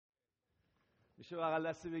میشه بغل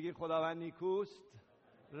دستی بگید خداوند نیکوست،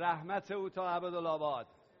 رحمت او تا ابدالآباد.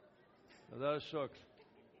 خدا رو شکر.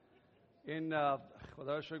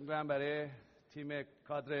 خدا رو شکر می‌کنم برای تیم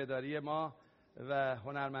کادر اداری ما و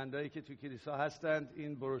هنرمندایی که تو کلیسا هستند.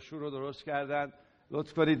 این بروشور رو درست کردن.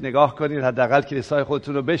 لطف کنید نگاه کنید، حداقل کلیسای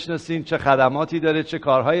خودتون رو بشناسین، چه خدماتی داره، چه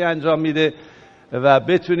کارهایی انجام میده و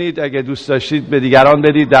بتونید اگه دوست داشتید به دیگران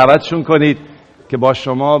بدید، دعوتشون کنید که با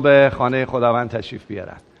شما به خانه خداوند تشریف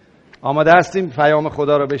بیارن. آماده هستیم پیام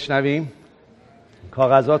خدا رو بشنویم؟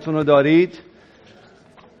 کاغذاتون رو دارید؟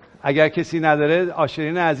 اگر کسی نداره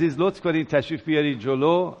آشرین عزیز لطف کنید تشریف بیارید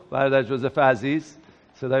جلو. برادر جوزف عزیز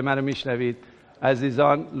صدای منو میشنوید؟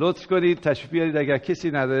 عزیزان لطف کنید تشریف بیارید. اگر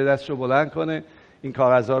کسی نداره دستشو بلند کنه این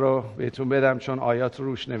کاغذها رو بهتون بدم چون آیات رو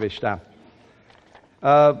روش نوشتم.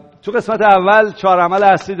 تو قسمت اول 4 عمل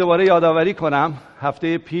اصلی دوباره یادآوری کنم.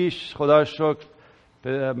 هفته پیش خدا رو شکر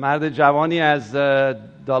مرد جوانی از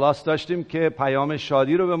دالاس داشتیم که پیام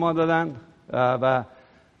شادی رو به ما دادن و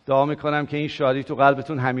دعا میکنم که این شادی تو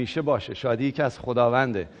قلبتون همیشه باشه. شادی که از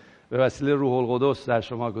خداونده به وسیله روح القدس در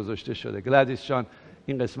شما گذاشته شده. گلادیس جان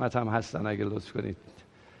این قسمت هم هستن اگه لطف کنید.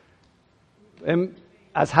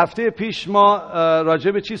 از هفته پیش ما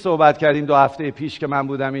راجع به چی صحبت کردیم؟ 2 هفته پیش که من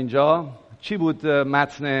بودم اینجا چی بود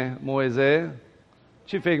متن موعظه؟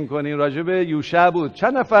 چی فکر می‌کنین؟ راجع به یوشع بود.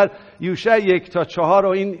 چند نفر یوشع 1 تا 4 رو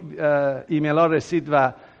این ایمیل ها رسید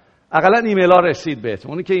و اقلا ایمیل ها رسید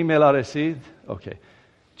بهتون؟ اونی که ایمیل ها رسید اوکی.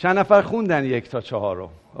 چند نفر خوندن 1 تا 4 رو؟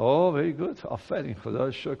 اوه وری گود، آفرین، خدا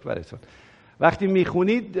رو شکر براتون. وقتی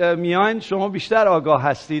میخونید میاین شما بیشتر آگاه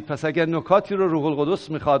هستید. پس اگر نکاتی رو روح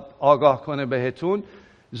القدس میخواد آگاه کنه بهتون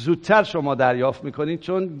زودتر شما دریافت میکنید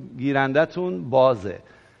چون گیرندتون بازه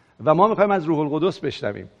و ما میخوایم از روح القدس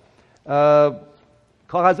بشنویم.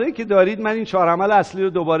 کاغذایی که دارید من این 4 عمل اصلی رو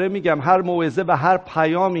دوباره میگم. هر موعظه و هر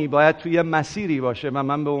پیامی باید توی مسیری باشه و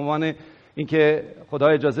من به عنوان اینکه خدا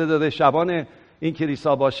اجازه داده شبان این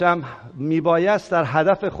کلیسا باشم میبایست در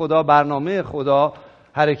هدف خدا، برنامه خدا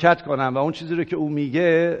حرکت کنم و اون چیزی رو که او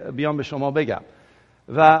میگه بیام به شما بگم.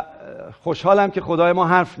 و خوشحالم که خدای ما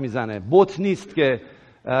حرف میزنه. بت نیست که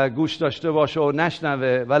گوش داشته باشه و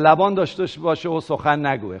نشنوه و لبان داشته باشه و سخن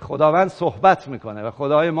نگوه. خداوند صحبت میکنه و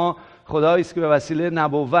خدای ما خدایی است که به وسیله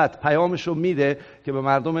نبوت پیامش رو میده که به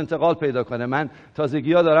مردم انتقال پیدا کنه. من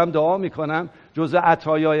تازگی‌ها دارم دعا میکنم جزء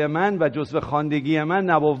عطایای من و جزء خواندگی من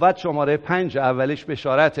نبوت شماره 5 اولش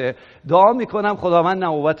بشارته. دعا میکنم خداوند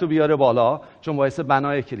نبوت رو بیاره بالا چون باعث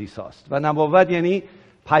بنای کلیساست و نبوت یعنی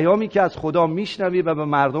پیامی که از خدا میشنوی و به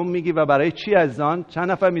مردم میگی. و برای چی عزیزان؟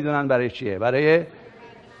 چند نفر میدونن برای چیه؟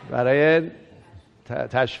 برای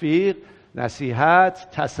تشویق، نصیحت،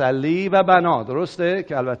 تسلی و بنا. درسته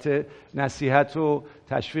که البته نصیحت و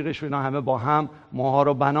تشویقش اینا همه با هم ماها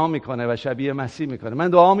رو بنا میکنه و شبیه مسیح میکنه. من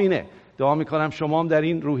دعام اینه، دعا میکنم شما هم در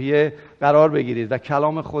این روحیه قرار بگیرید و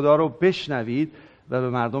کلام خدا رو بشنوید و به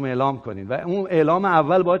مردم اعلام کنید. و اون اعلام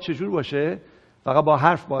اول باید چجور باشه؟ فقط با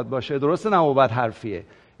حرف باید باشه. درسته نبوت حرفیه.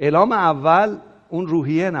 اعلام اول اون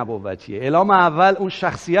روحیه نبوتیه. اعلام اول اون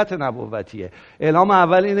شخصیت نبوتیه. اعلام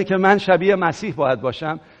اول اینه که من شبیه مسیح باید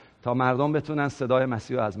باشم تا مردم بتونن صدای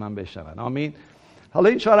مسیح رو از من بشنون. آمین. حالا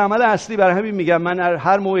این 4 عمل اصلی برای همین میگم من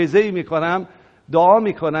هر موعظه‌ای میکنم دعا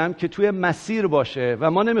میکنم که توی مسیر باشه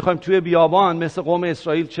و ما نمیخوایم توی بیابان مثل قوم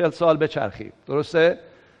اسرائیل 40 سال بچرخیم. درسته؟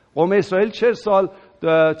 قوم اسرائیل 40 سال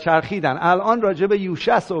چرخیدن. الان راجع به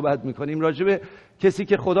یوشع صحبت میکنیم، راجع به کسی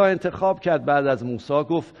که خدا انتخاب کرد بعد از موسی.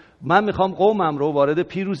 گفت من میخوام قومم رو وارد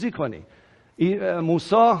پیروزی کنی.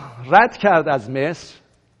 موسی رد کرد از مصر،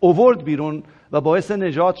 آورد بیرون و باعث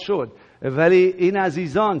نجات شد. ولی این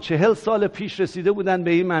عزیزان 40 سال پیش رسیده بودن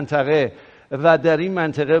به این منطقه و در این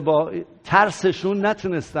منطقه با ترسشون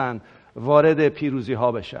نتونستن وارد پیروزی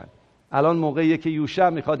ها بشن. الان موقعیه که یوشع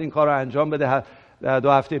میخواد این کار رو انجام بده. 2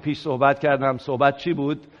 هفته پیش صحبت کردم. صحبت چی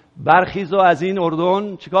بود؟ برخیز و از این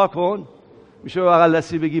اردن چیکار کن؟ میشه بغل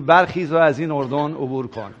دستی بگی برخیز و از این اردن عبور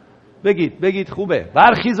کن. بگید خوبه.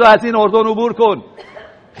 برخیز و از این اردن عبور کن.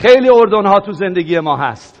 خیلی اردن ها تو زندگی ما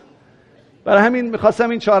هست. برای همین میخواستم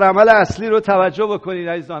این 4 عمل اصلی رو توجه بکنید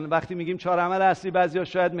عزیزان. وقتی میگیم 4 عمل اصلی بعضیا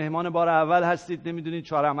شاید مهمان بار اول هستید نمیدونید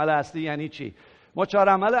 4 عمل اصلی یعنی چی. ما 4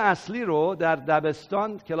 عمل اصلی رو در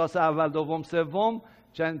دبستان کلاس اول دوم سوم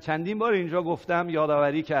چندین بار اینجا گفتم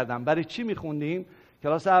یادآوری کردم. برای چی میخوندیم؟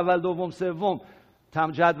 کلاس اول دوم سوم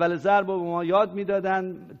جدول ضرب رو به ما یاد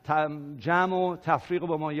میدادن، جمع و تفریق رو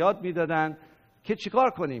به ما یاد میدادن که چیکار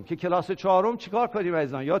کنیم. که کلاس 4 چیکار کنیم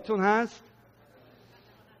عزیزان؟ یادتون هست؟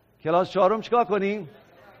 کلاس 4 چیکار کنیم؟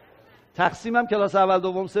 تقسیمم کلاس اول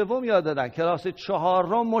دوم سوم یاد دادن. کلاس 4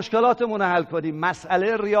 مشکلاتمون رو حل کنیم،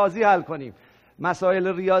 مسئله ریاضی حل کنیم.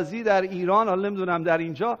 مسائل ریاضی در ایران، حالا نمیدونم در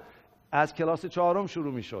اینجا، از کلاس 4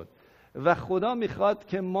 شروع میشد و خدا میخواد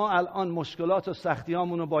که ما الان مشکلات و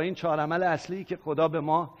سختیامون رو با این 4 عمل اصلی که خدا به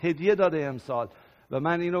ما هدیه داده امسال، و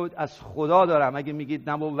من اینو از خدا دارم، اگه میگید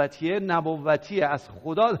نبوتیه از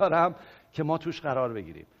خدا دارم که ما توش قرار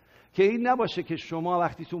بگیریم. که این نباشه که شما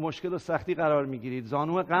وقتی تو مشکل و سختی قرار میگیرید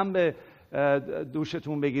زانو غم به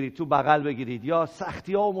دوشتون بگیرید، تو بغل بگیرید، یا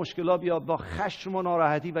سختی ها و مشکلات بیاد با خشم و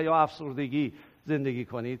ناراحتی و یا افسردگی زندگی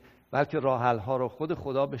کنید، بلکه راه حل ها رو خود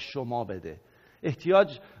خدا به شما بده.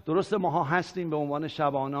 احتیاج درست ماها هستیم به عنوان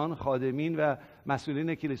شبانان، خادمین و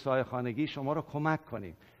مسئولین کلیساهای خانگی شما رو کمک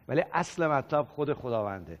کنیم، ولی اصل مطلب خود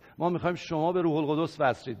خداونده. ما میخوایم شما به روح القدس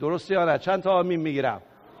وصلید. درسته یا نه؟ چند تا آمین میگیرم؟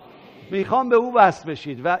 میخوام به او وصل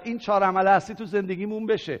بشید و این 4 عمل اصلی تو زندگیمون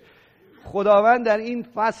بشه. خداوند در این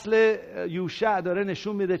فصل یوشع داره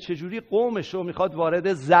نشون میده چجوری قومش رو میخواد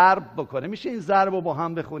وارد ضرب بکنه. میشه این ضرب رو با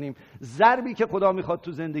هم بخونیم؟ ضربی که خدا میخواد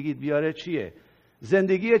تو زندگیت بیاره چیه؟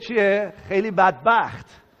 زندگی چیه؟ خیلی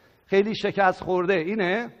بدبخت، خیلی شکست خورده،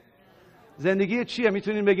 اینه؟ زندگی چیه؟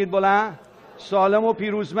 میتونین بگید بلند؟ سالم و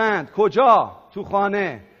پیروزمند. کجا؟ تو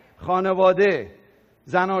خانه، خانواده،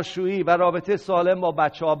 زناشویی و رابطه سالم با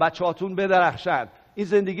بچه‌ها. بچه‌هاتون بدرخشن. این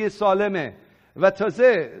زندگی سالمه. و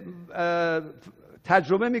تازه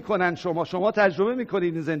تجربه میکنن، شما تجربه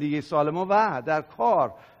میکنید این زندگی سالمه و در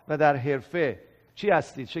کار و در حرفه چی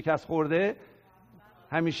هستید؟ شکست خورده؟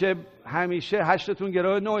 همیشه 8تون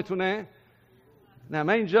گروه 9تونه؟ نه، من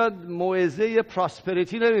اینجا موعظه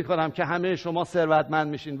پراسپریتی نمی کنم که همه شما ثروتمند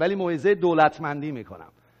میشین، ولی موعظه دولتمندی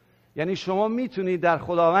میکنم. یعنی شما میتونید در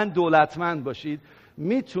خداوند دولتمند باشید،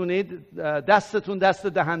 میتونید دستتون دست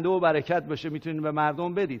دهنده و برکت باشه، میتونید به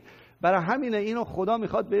مردم بدید. برای همینه اینو خدا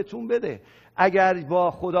میخواد بهتون بده. اگر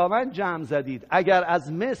با خداوند جمع زدید، اگر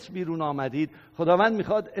از مصر بیرون آمدید، خداوند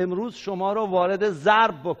میخواد امروز شما رو وارد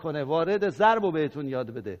ضرب بکنه، وارد ضرب رو بهتون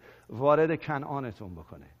یاد بده، وارد کنعانتون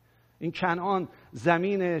بکنه. این کنعان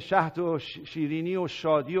زمین شهد و شیرینی و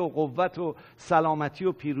شادی و قوت و سلامتی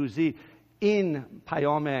و پیروزی. این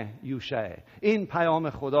پیام یوشعه، این پیام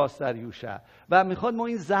خداست در یوشع و میخواد ما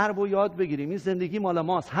این ضرب رو یاد بگیریم. این زندگی مال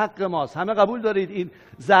ماست، حق ماست. همه قبول دارید این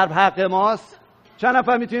ضرب حق ماست؟ چند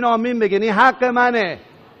نفر میتونین آمین بگین؟ این حق منه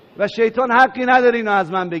و شیطان حقی نداره اینو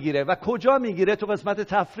از من بگیره. و کجا میگیره؟ تو قسمت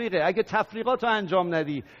تفریقه. اگه تفریقاتو انجام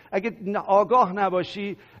ندی، اگه آگاه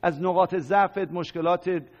نباشی از نقاط ضعفت،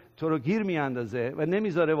 مشکلات تو رو گیر میاندازه و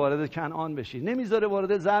نمیذاره وارد کنعان بشی، نمیذاره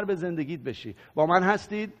وارد ضرب زندگیت بشی. با من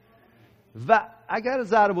هستید؟ و اگر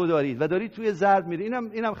ضربو دارید و دارید توی ضرب میرید،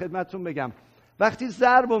 اینم خدمتتون بگم، وقتی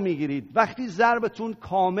ضربو میگیرید، وقتی ضربتون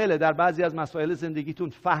کامله در بعضی از مسائل زندگیتون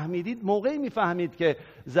فهمیدید، موقعی میفهمید که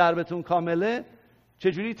ضربتون کامله،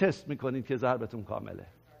 چجوری تست میکنید که ضربتون کامله؟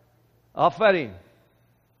 آفرین،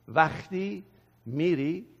 وقتی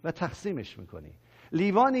میری و تقسیمش میکنی.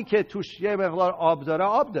 لیوانی که توش یه مقدار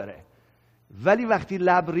آب داره، ولی وقتی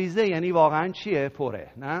لبریزه یعنی واقعا چیه؟ پره،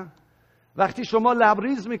 نه؟ وقتی شما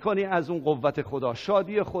لبریز میکنی از اون قوت خدا،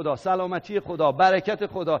 شادی خدا، سلامتی خدا، برکت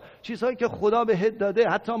خدا، چیزهایی که خدا بهت داده،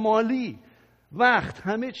 حتی مالی، وقت،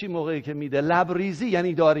 همه چی موقعی که میده، لبریزی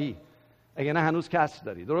یعنی داری، اگه نه هنوز کسب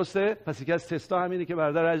داری. درسته؟ پس یکی از تستا همینه که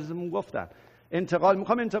برادر عزیزمون گفتن.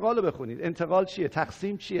 میخوام انتقال رو بخونید. انتقال چیه؟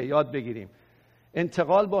 تقسیم چیه؟ یاد بگیریم.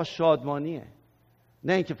 انتقال با شادمانیه،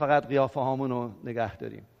 نه اینکه فقط قیافه هامون رو نگه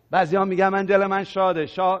داریم. بعضی ها میگن من دل من شاده،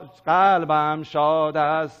 قلبم شاد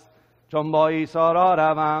است چون با عیسی را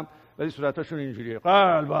روم، ولی صورتاشون اینجوریه،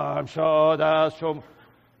 قلبم شاد است چون.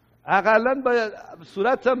 اقلا با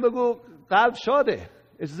صورتم بگو قلب شاده،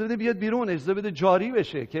 اجازه بده بیاد بیرون، اجازه بده جاری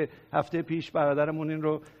بشه، که هفته پیش برادرمون این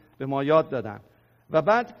رو به ما یاد دادن. و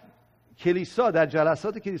بعد کلیسا، در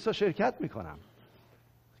جلسات کلیسا شرکت میکنم،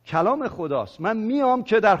 کلام خداست، من میام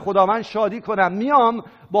که در خداوند شادی کنم، میام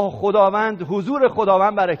با خداوند، حضور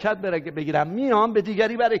خداوند برکت بگیرم، میام به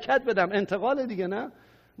دیگری برکت بدم. انتقال دیگه، نه؟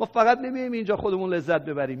 ما فقط نمیایم اینجا خودمون لذت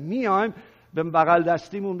ببریم، میایم به بغل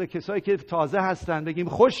دستیمون به کسایی که تازه هستن بگیم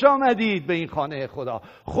خوش آمدید به این خانه خدا،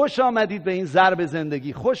 خوش آمدید به این ضرب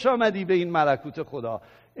زندگی، خوش آمدید به این ملکوت خدا.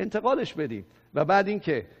 انتقالش بدیم و بعد این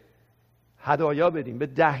که هدایا بدیم. به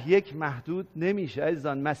 10-1 محدود نمیشه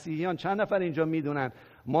عزیزان. مسیحیان چند نفر اینجا میدونن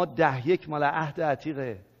ما 10-1 مال عهد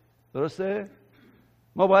عتیقه؟ درسته؟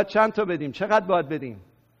 ما باید چند تا بدیم؟ چقدر باید بدیم؟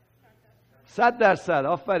 100%.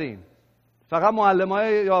 آفرین. فقط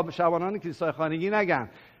معلمای یا شبانان کلیسای خانگی نگن،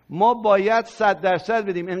 ما باید 100%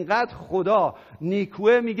 بدیم. انقدر خدا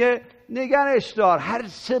نیکوه، میگه نگرش دار، هر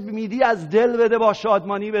چه میدی از دل بده، با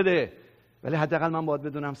شادمانی بده، ولی حداقل من باید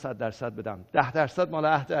بدونم 100% بدم. 10% مال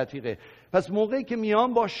عهد عتیقه. پس موقعی که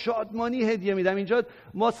میام با شادمانی هدیه میدم. اینجا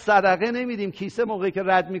ما صدقه نمیدیم کیسه، موقعی که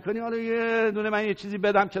رد میکنی حالا یه دونه من یه چیزی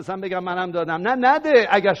بدم کسان بگم منم دادم، نه، نده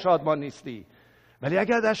اگر شادمان نیستی. ولی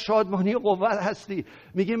اگر در شادمانی و قوت هستی،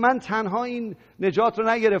 میگی من تنها این نجات رو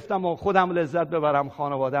نگرفتم و خودم لذت ببرم،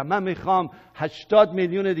 خانواده‌ام، من میخوام 80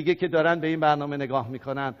 میلیون دیگه که دارن به این برنامه نگاه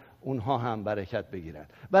میکنن اونها هم برکت بگیرن.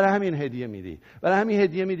 برای همین هدیه میدی. برای همین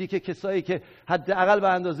هدیه میدی که کسایی که حداقل به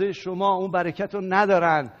اندازه شما اون برکت رو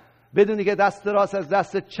ندارن، بدونی که دست راست از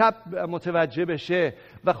دست چپ متوجه بشه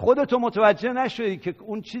و خودتو متوجه نشدی که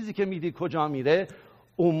اون چیزی که میدی کجا میره،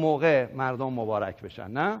 اون موقع مردم مبارک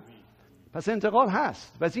بشن. نه؟ پس انتقال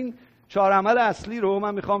هست. و این 4 عمل اصلی رو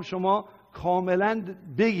من میخوام شما کاملا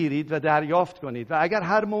بگیرید و دریافت کنید. و اگر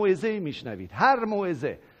هر موعظه‌ای میشنوید، هر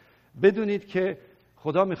موعظه، بدونید که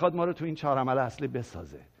خدا میخواد ما رو تو این 4 عمل اصلی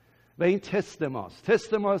بسازه. و این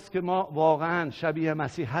تست ماست که ما واقعا شبیه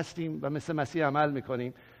مسیح هستیم و مثل مسیح عمل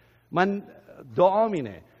میکنیم. من دعام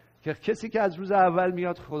اینه که کسی که از روز اول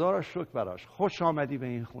میاد، خدا را شکر براش، خوش آمدی به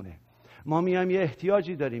این خونه. ما میایم یه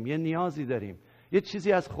احتیاجی داریم، یه نیازی داریم، یه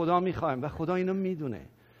چیزی از خدا میخوایم و خدا اینو میدونه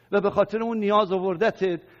و به خاطر اون نیاز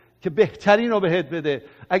آوردتت که بهترین رو بهت بده.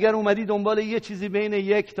 اگر اومدی دنبال یه چیزی بین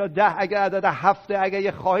 1 تا 10، اگر عدد هفته، اگر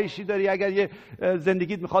یه خواهشی داری، اگر یه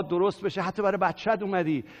زندگیت میخواد درست بشه، حتی برای بچه‌ت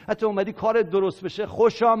اومدی، حتی اومدی کارت درست بشه،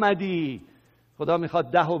 خوش آمدی. خدا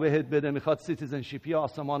میخواد 10 رو بهت بده، میخواد سیتیزنشیپی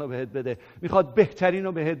آسمان رو بهت بده، میخواد بهترین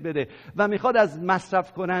رو بهت بده و میخواد از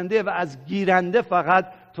مصرف کننده و از گیرنده فقط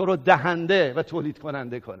تو رو دهنده و تولید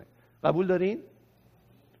کننده کنه. قبول دارین؟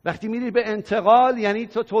 وقتی میری به انتقال یعنی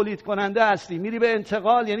تو تولید کننده هستی، میری به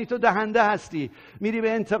انتقال یعنی تو دهنده هستی، میری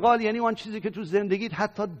به انتقال یعنی اون چیزی که تو زندگیت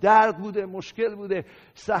حتی درد بوده، مشکل بوده،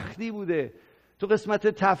 سختی بوده، تو قسمت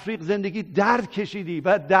تفریق زندگی درد کشیدی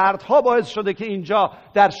و دردها باعث شده که اینجا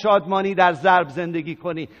در شادمانی، در ضرب زندگی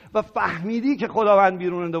کنی و فهمیدی که خداوند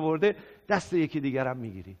بیرون آورده، دست یکی دیگرم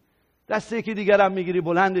میگیری، دست یکی دیگرم میگیری،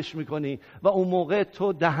 بلندش میکنی و اون موقع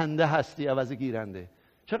تو دهنده هستی عوض گیرنده.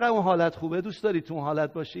 چقدر اون حالت خوبه؟ دوست دارید تو اون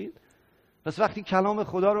حالت باشید؟ پس وقتی کلام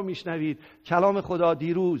خدا رو میشنوید، کلام خدا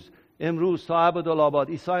دیروز، امروز تا ابدالآباد،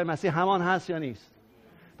 عیسی مسیح همان هست یا نیست؟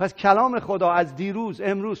 پس کلام خدا از دیروز،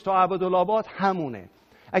 امروز تا ابدالآباد همونه.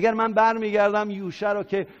 اگر من برمیگردم یوشع رو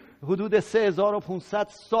که حدود 3500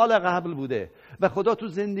 سال قبل بوده و خدا تو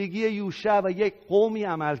زندگی یوشع و یک قومی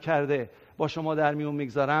عمل کرده، با شما در میون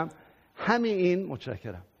میگذارم، همین این،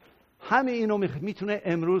 متشکرم، همین اینو میتونه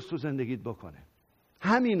امروز تو زندگیت بکنه.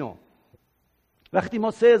 همینو. وقتی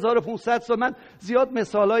ما 3500 سال، من زیاد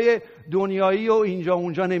مثالای دنیایی و اینجا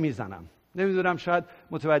اونجا نمیزنم، نمیدونم شاید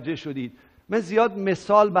متوجه شدید، من زیاد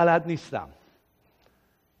مثال بلد نیستم،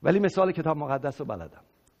 ولی مثال کتاب مقدس رو بلدم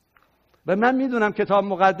و من میدونم کتاب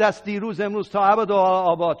مقدس دیروز، امروز تا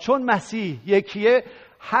ابدالآباد، چون مسیح یکیه،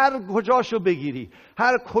 هر کجاشو بگیری،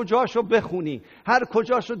 هر کجاشو بخونی، هر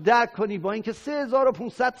کجاشو درک کنی، با اینکه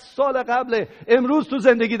 3500 سال قبل، امروز تو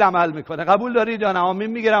زندگیت عمل میکنه. قبول دارید یا نه؟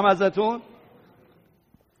 آمین میگیرم ازتون.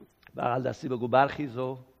 بغل دستی بگو برخیز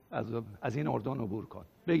و از این اردن عبور کن.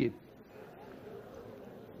 بگید.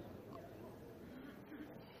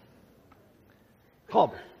 خب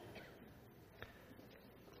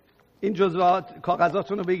این جزوات،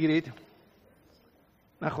 کاغذاتون رو بگیرید.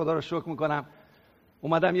 من خدا رو شکر میکنم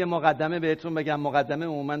اومدم یه مقدمه بهتون بگم. مقدمه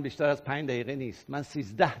عموما بیشتر از 5 دقیقه نیست. من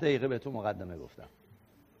 13 دقیقه بهتون مقدمه گفتم.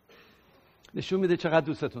 نشون میده چقدر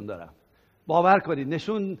دوستتون دارم. باور کنید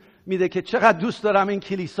نشون میده که چقدر دوست دارم این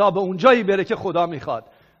کلیسا به اون جایی بره که خدا میخواد.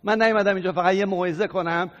 من نیومدم اینجا فقط یه موعظه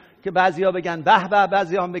کنم که بعضیا بگن به به،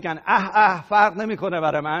 بعضیا هم بگن اه، فرق نمیکنه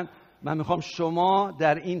برای من. من میخوام شما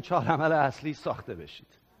در این 4 عمل اصلی ساخته بشید.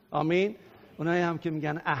 آمین. اونایی هم که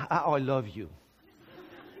میگن اه I love you،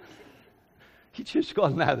 هیچ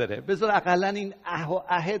اشکال نداره. بذار اقلا این اه و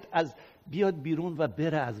اهت از بیاد بیرون و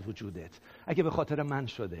بره از وجودت. اگه به خاطر من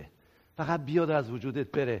شده، فقط بیاد از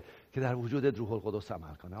وجودت بره که در وجودت روح القدس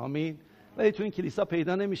عمل کنه. آمین. ولی تو این کلیسا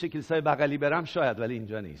پیدا نمیشه. کلیسای بغلی برم شاید، ولی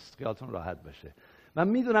اینجا نیست. خیالتون راحت باشه. من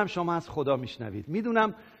میدونم شما از خدا میشنوید،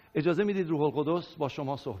 میدونم اجازه میدید روح القدس با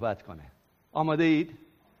شما صحبت کنه. آماده اید؟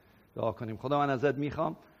 دعا کنیم. خدا، من ازت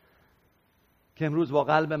میخوام که امروز با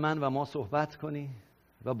قلب من و ما صحبت کنی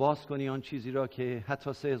و باز کنی آن چیزی را که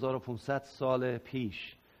حتی 3500 سال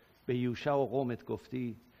پیش به یوشع و قومت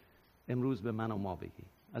گفتی، امروز به من و ما بگی.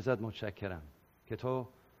 ازت متشکرم که تو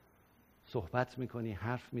صحبت میکنی،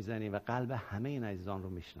 حرف میزنی و قلب همه این عزیزان رو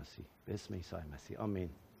میشناسی. به اسم عیسی مسیح، آمین.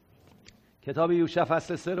 کتاب یوشع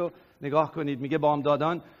فصل 3 رو نگاه کنید. میگه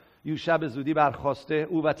بامدادان یوشع به زودی برخاسته،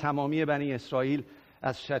 او و تمامی بنی اسرائیل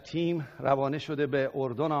از شتیم روانه شده به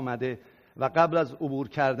اردن آمده و قبل از عبور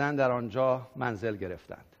کردن در آنجا منزل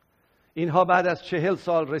گرفتند. اینها بعد از 40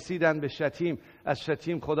 سال رسیدن به شتیم. از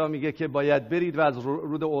شتیم خدا میگه که باید برید و از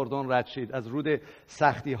رود اردن رد شید، از رود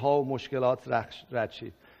سختی ها و مشکلات رد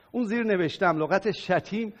شید. اون زیر نوشتم لغت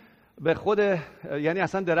شتیم به خود، یعنی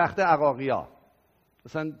اصلا درخت عقاقیا.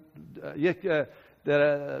 مثلا یک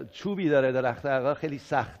چوبی داره درخت عقار خیلی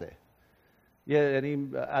سخته،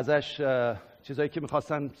 یعنی ازش چیزایی که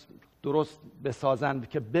میخواستن درست بسازن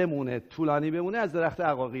که بمونه، طولانی بمونه، از درخت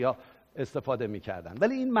عقاقی استفاده میکردن.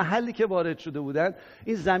 ولی این محلی که وارد شده بودن،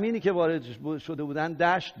 این زمینی که وارد شده بودن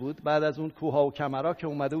دشت بود. بعد از اون کوها و کمرها که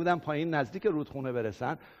اومده بودن پایین نزدیک رودخونه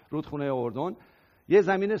برسن، رودخونه اردن، یه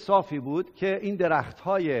زمین صافی بود که این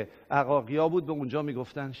درخت‌های عقاقیا بود، به اونجا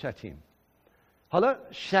میگفتن شتیم. حالا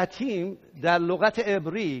شتیم در لغت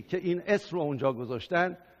عبری که این اسم رو اونجا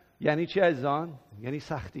گذاشتن یعنی چی عزیزان؟ یعنی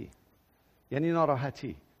سختی، یعنی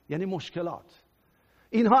ناراحتی، یعنی مشکلات.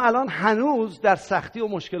 اینها الان هنوز در سختی و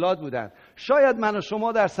مشکلات بودن. شاید من و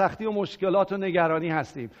شما در سختی و مشکلات و نگرانی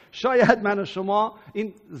هستیم. شاید من و شما،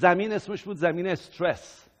 این زمین اسمش بود زمین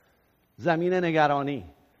استرس، زمین نگرانی.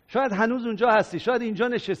 شاید هنوز اونجا هستی، شاید اینجا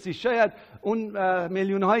نشستی، شاید اون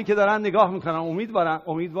میلیون هایی که دارن نگاه میکنن،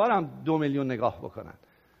 امیدوارم 2 میلیون نگاه بکنن،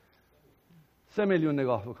 3 میلیون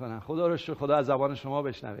نگاه بکنن، خدا رو شکر خدا از زبان شما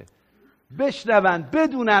بشنون،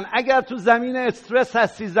 بدونن اگر تو زمین استرس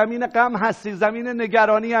هستی، زمین غم هستی، زمین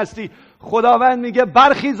نگرانی هستی، خداوند میگه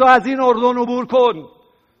برخیز و از این اردن عبور کن.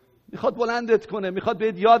 میخواد بلندت کنه، میخواد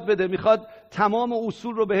بهت یاد بده، میخواد تمام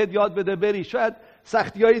اصول رو بهت یاد بده بری. شاید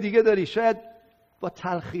سختی‌های دیگه داری، شاید با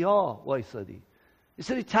تلخی‌ها وایسادی، یه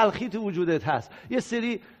سری تلخی تو وجودت هست، یه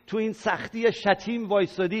سری تو این سختی شتیم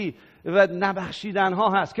وایسادی و نبخشیدن‌ها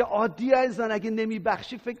هست که عادی عزیزان. اگه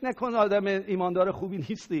نمیبخشی فکر نکن آدم ایماندار خوبی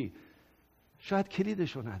نیستی. شاید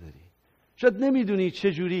کلیدشو نداری، شاید نمیدونی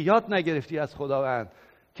چجوری، یاد نگرفتی از خداوند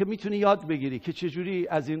که میتونی یاد بگیری که چجوری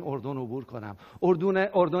از این اردن عبور کنم.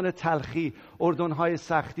 اردن تلخی، اردن‌های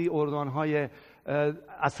سختی، اردن‌های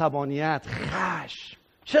عصبانیت، خشم.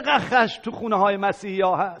 چقدر خشم تو خونه های مسیحی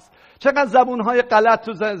ها هست، چقدر زبون های غلط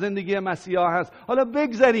تو زندگی مسیحی ها هست. حالا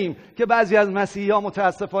بگذاریم که بعضی از مسیحی ها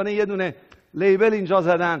متاسفانه یه دونه لیبل اینجا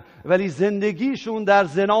زدن ولی زندگیشون در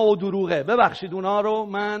زنا و دروغه. ببخشید اونا رو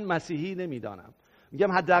من مسیحی نمیدانم،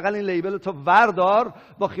 میگم حداقل این لیبل تو وردار،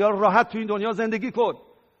 با خیال راحت تو این دنیا زندگی کن.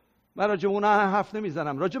 من راجع به اونا حرف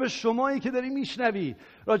نمیزنم، راجع به شمایی که داری میشنوی،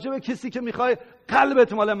 راجع به کسی که میخوای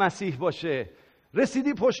قلبت مال مسیح باشه.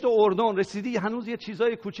 رسیدی پشت اردن، رسیدی هنوز یه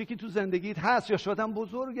چیزای کوچیکی تو زندگیت هست یا شاید هم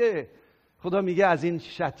بزرگه. خدا میگه از این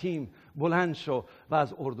شتیم بلند شو و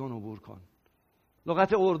از اردن عبور کن.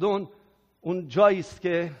 لغت اردن اون جایی است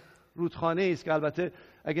که رودخانه است که البته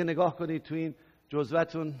اگه نگاه کنید تو این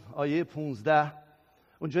جزوتون آیه 15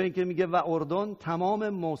 اون جایی که میگه و اردن تمام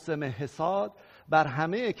موسم حصاد بر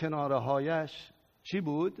همه کناره هایش چی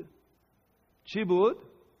بود؟ چی بود؟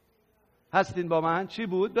 هستین با من؟ چی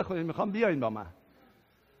بود؟ بخونید، میخوام بیاین با من.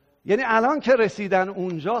 یعنی الان که رسیدن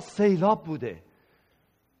اونجا سیلاب بوده.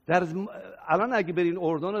 الان اگه برین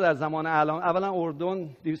اردن رو در زمان الان، اولا اردن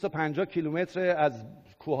 250 کیلومتر از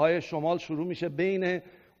کوههای شمال شروع میشه، بین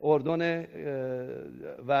اردن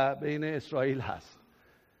و بین اسرائیل هست،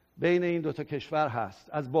 بین این دوتا کشور هست.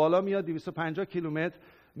 از بالا میاد 250 کیلومتر،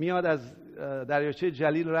 میاد از دریاچه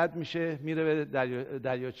جلیل رد میشه، میره به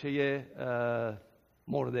دریاچه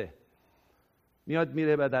مرده،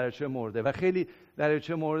 میره به دریاچه مرده و خیلی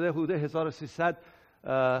دریاچه مرده حدود 1300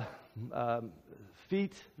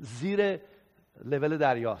 فیت زیر لول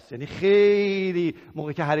دریاست. یعنی خیلی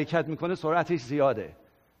موقعی که حرکت میکنه سرعتش زیاده،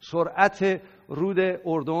 سرعت رود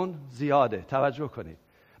اردن زیاده، توجه کنید.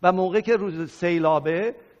 و موقعی که رود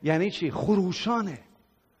سیلابه یعنی چی؟ خروشانه.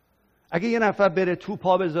 اگه یه نفر بره تو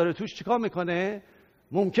پا بذاره توش چیکار میکنه؟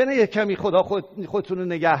 ممکنه یه کمی خودتون رو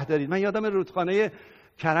نگه دارید. من یادم رودخانه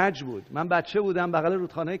کرج بود، من بچه بودم، بغل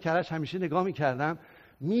رودخانه کرج همیشه نگاه میکردم،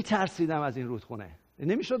 میترسیدم از این رودخونه،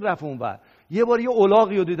 نمیشد رفت اونور. یه بار یه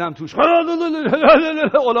الاغی رو دیدم توش،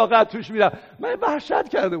 الاغ توش میرم، من وحشت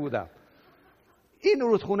کرده بودم. این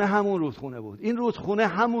رودخونه همون رودخونه بود، این رودخونه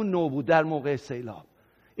همون نو بود در موقع سیلاب.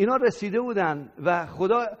 اینا رسیده بودن و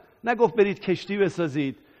خدا نگفت برید کشتی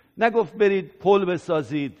بسازید، نگفت برید پل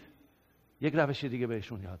بسازید، یک روش دیگه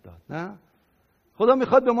بهشون یاد داد. نه، خدا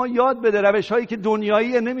میخواد به ما یاد بده روش هایی که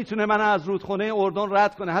دنیایی نمیتونه من از رودخونه اردن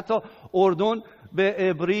رد کنه. حتی اردن به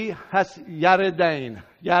عبری هست یردین،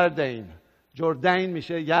 جردین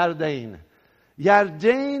میشه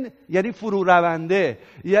یردین یعنی فرو رونده.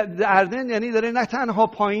 یردین یعنی داره نه تنها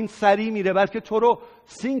پایین سری میره بلکه تو رو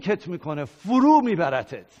سینکت میکنه، فرو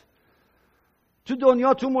میبرتت. تو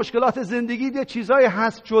دنیا تو مشکلات زندگی یه چیزایی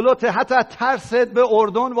هست جلوته، حتی ترست به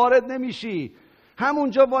اردن وارد نمیشی،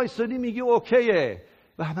 همونجا وایسادی میگی اوکیه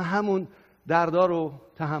و همون دردا رو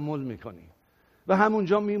تحمل میکنی و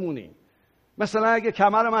همونجا میمونی. مثلا اگه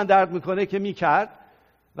کمر من درد میکنه که میکرد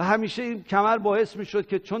و همیشه این کمر باعث میشد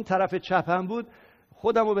که چون طرف چپم بود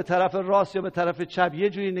خودم رو به طرف راست یا به طرف چپ یه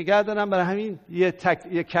جوری نگه دارم، برای همین یه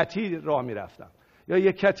کتی راه میرفتم. یا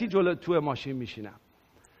یک کتی جلو توی ماشین میشینم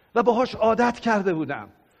و باهاش عادت کرده بودم.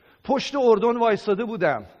 پشت اردن وایساده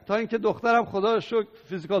بودم تا اینکه دخترم خدا رو شکر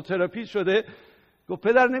فیزیکال تراپی شده، گفت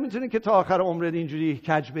پدر نمیتونی که تا آخر عمرت اینجوری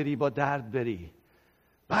کج بری با درد بری،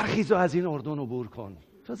 برخیز و از این اردن عبور کن.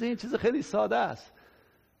 تازه این چیز خیلی ساده است.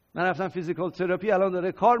 من رفتم فیزیکال تراپی، الان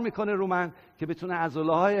داره کار میکنه رو من که بتونه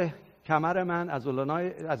عضله‌های کمر من،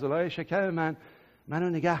 عضله‌های شکم منو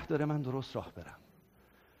نگه داره، من درست راه برم.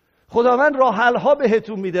 خداوند راه حل‌ها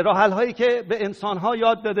بهتون میده، راه حل‌هایی که به انسان‌ها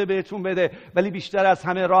یاد داده بهتون بده، ولی بیشتر از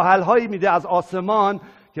همه راه حل‌هایی میده از آسمان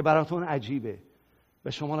که براتون عجیبه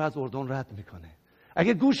و شما رو از اردن رد میکنه.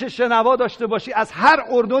 اگه گوش شنوا داشته باشی از هر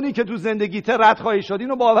اردنی که تو زندگیت رد خواهی شد.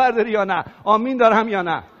 اینو باور داری یا نه؟ آمین دارم یا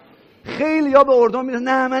نه؟ خیلی ها به اردن میرن،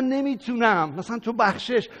 نه من نمیتونم، مثلا تو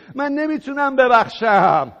بخشش من نمیتونم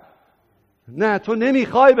ببخشم. نه، تو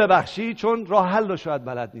نمیخوای ببخشی چون راه حل رو شاید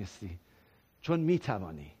بلد نیستی، چون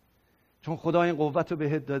میتوانی، چون خدا این قوت رو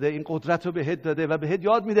بهت داده، این قدرت رو بهت داده و بهت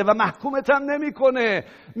یاد میده و محکومت هم نمیکنه.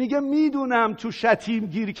 میگه میدونم تو شتیم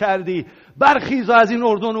گیر کردی، برخیز و از این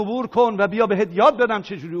اردن عبور کن و بیا بهت یاد بدم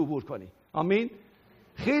چجوری عبور کنی. آمین.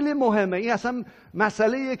 خیلی مهمه. این اصلا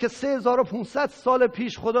مسئله‌ایه که 3500 سال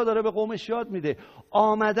پیش خدا داره به قومش یاد میده.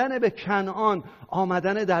 آمدن به کنعان،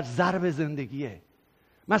 آمدن در ضرب زندگیه.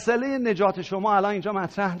 مسئله نجات شما الان اینجا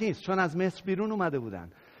مطرح نیست، چون از مصر بیرون اومده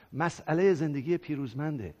بودن. مسئله زندگی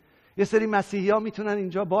پیروزمنده. یه سری مسیحی‌ها میتونن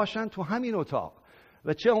اینجا باشن تو همین اتاق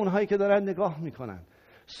و چه اونهایی که دارن نگاه میکنن،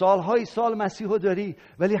 سالهای سال مسیحو داری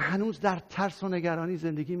ولی هنوز در ترس و نگرانی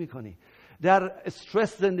زندگی میکنی، در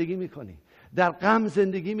استرس زندگی میکنی، در غم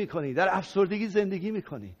زندگی میکنی، در افسردگی زندگی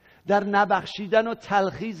میکنی، در نبخشیدن و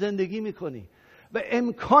تلخی زندگی میکنی و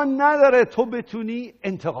امکان نداره تو بتونی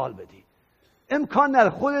انتقال بدی. امکان نداره.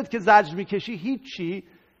 خودت که زجر میکشی هیچی،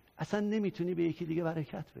 اصلا نمیتونی به یکی دیگه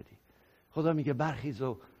برکت بدی. خدا میگه برخیز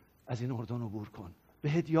و از این اردن عبور کن،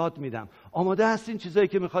 بهت یاد میدم. آماده هستین چیزایی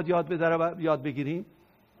که میخواد یاد بگیریم؟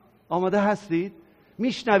 آماده هستید؟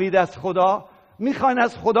 میشنوید از خدا؟ میخواین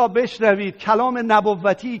از خدا بشنوید کلام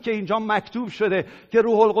نبوتی که اینجا مکتوب شده که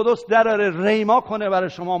روح القدس دراره ریما کنه برای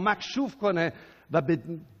شما، مکشوف کنه و به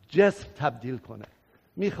جسم تبدیل کنه؟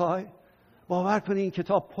 میخوای؟ باور کنی این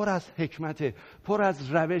کتاب پر از حکمته، پر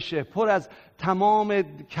از روشه، پر از تمام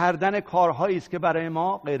کردن کارهایی است که برای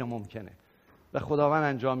ما غیر ممکنه و خداوند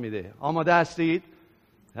انجام میده. آماده هستید؟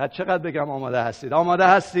 هر چقدر بگم آماده هستید؟ آماده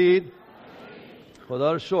هستید؟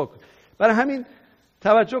 خدا رو شکر. برای همین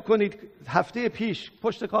توجه کنید، هفته پیش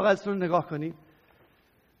پشت کاغذتون رو نگاه کنید.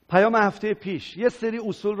 پیام هفته پیش یه سری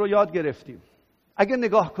اصول رو یاد گرفتیم. اگه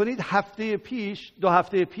نگاه کنید هفته پیش، 2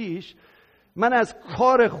 هفته پیش من از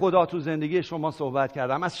کار خدا تو زندگی شما صحبت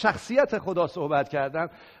کردم، از شخصیت خدا صحبت کردم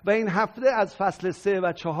و این هفته از فصل 3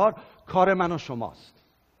 و 4 کار من و شماست.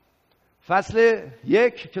 فصل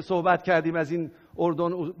 1 که صحبت کردیم از این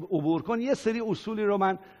اردن عبور کن، یه سری اصولی رو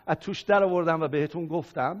من از توش در آوردم و بهتون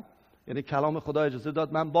گفتم، یعنی کلام خدا اجازه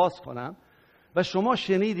داد من باز کنم و شما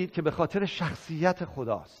شنیدید که به خاطر شخصیت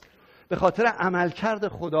خداست، به خاطر عملکرد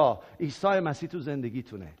خدا عیسی مسیح تو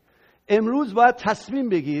زندگیتونه. امروز باید تصمیم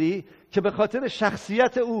بگیری که به خاطر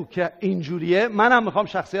شخصیت او که اینجوریه، منم میخوام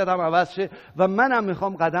شخصیتم عوض شه و منم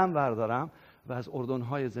میخوام قدم بردارم و از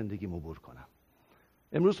اردنهای زندگیم عبور کنم.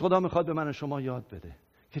 امروز خدا میخواد به من و شما یاد بده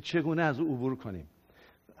که چگونه از او عبور کنیم.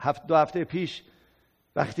 2 هفته پیش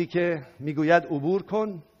وقتی که میگوید عبور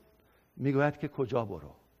کن، میگوید که کجا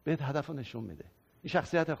برو، بهت هدف رو نشون میده. این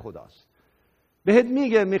شخصیت خداست. بهت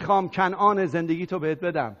میگه میخوام کنعان زندگی تو بهت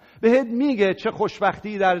بدم، بهت میگه چه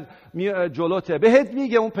خوشبختی در جلوته، بهت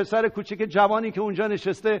میگه اون پسر کوچیک جوانی که اونجا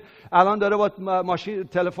نشسته الان داره با ماشین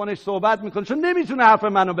تلفنش صحبت میکنه چون نمیتونه حرف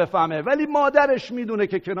منو بفهمه، ولی مادرش میدونه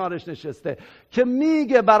که کنارش نشسته که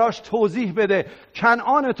میگه براش توضیح بده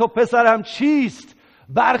کنعان تو پسرم چیست،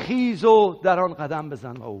 برخیز و در آن قدم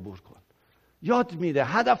بزن و عبور کن. یاد میده،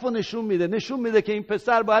 هدف رو نشون میده که این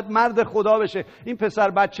پسر باید مرد خدا بشه، این پسر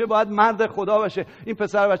بچه باید مرد خدا باشه، این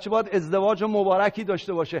پسر بچه باید ازدواج مبارکی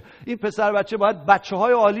داشته باشه، این پسر بچه باید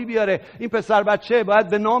بچه‌های عالی بیاره، این پسر بچه باید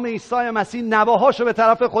به نام عیسی مسیح نواهاشو به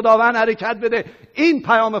طرف خداوند حرکت بده. این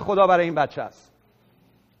پیام خدا برای این بچه است.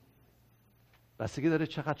 بستگی داره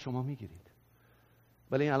چقدر شما میگیرید.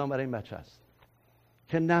 ولی این الان برای این بچه است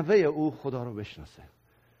که نوه او خدا رو بشناسه.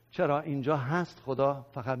 چرا اینجا هست؟ خدا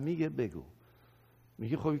فقط میگه بگو.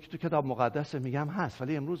 میگه خب که تو کتاب مقدسه، میگم هست،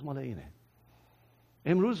 ولی امروز مال اینه.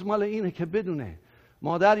 امروز مال اینه که بدونه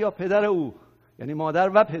مادر یا پدر او، یعنی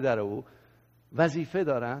مادر و پدر او وظیفه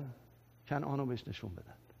دارن کنعانو بهش نشون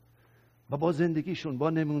بدن و با زندگیشون، با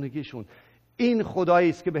نمونگیشون. این خدایی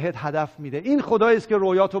است که بهت هدف میده، این خدایی است که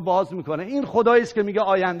رویاتو باز میکنه، این خدایی است که میگه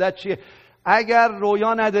آیندهت چیه. اگر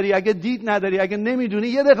رویا نداری، اگه دید نداری، اگه نمیدونی،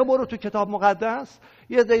 یه دقیقه برو تو کتاب مقدس،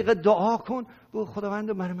 یه دقیقه دعا کن، بگو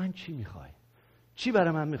خداوند برای من چی میخوای؟ چی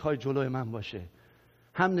برای من میخوای جلوی من باشه؟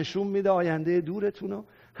 هم نشون میده آینده دورتونو،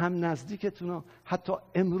 هم نزدیکتونو، حتی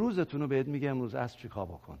امروزتونو بهت میگه امروز از چی کار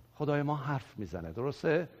بکن. خدای ما حرف میزنه،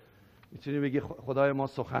 درسته؟ میتونی بگی خدای ما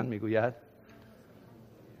سخن میگوید؟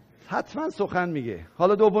 حتما سخن میگه.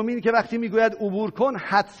 حالا دومین که وقتی میگوید عبور کن،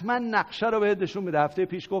 حتما نقشه رو بهت نشون میده. هفته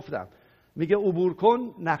پیش گفتم میگه عبور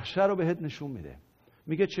کن، نقشه رو بهت نشون میده،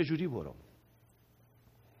 میگه چجوری برو،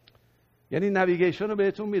 یعنی نویگیشن رو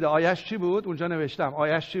بهتون میده. آیش چی بود؟ اونجا نوشتم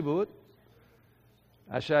آیش چی بود؟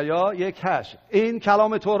 اشعیا 1:8 این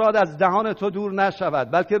کلام تورات از دهان تو دور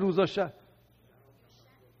نشود بلکه روز و شب.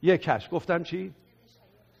 1:8 گفتم چی؟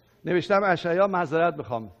 نوشتم اشعیا، معذرت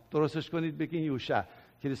میخوام درستش کنید بگین یوشع.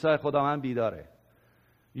 کلیسای خداوند بیداره.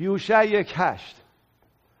 یوشع 1:8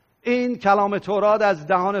 این کلام تورات از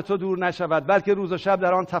دهان تو دور نشود بلکه روز و شب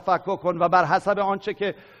در آن تفکر کن و بر حسب آنچه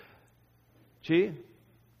که چی؟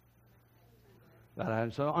 بر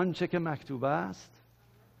حسب آنچه که مکتوب است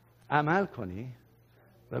عمل کنی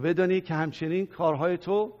و بدانی که همچنین کارهای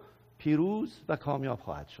تو پیروز و کامیاب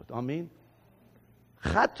خواهد شد. آمین.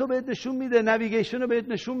 خط رو بهت نشون میده، نویگیشن رو بهت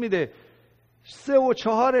نشون میده. 3 و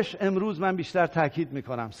 4 امروز من بیشتر تاکید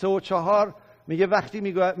میکنم. 3 و 4 میگه وقتی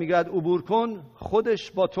میگه عبور کن،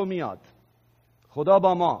 خودش با تو میاد، خدا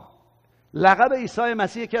با ما. لقب عیسی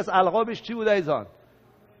مسیح یکی از القابش چی بود عزیزان؟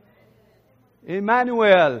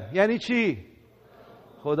 ایمانوئل. یعنی چی؟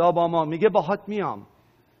 خدا با ما. میگه باهات میام،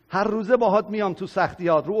 هر روزه باهات میام، تو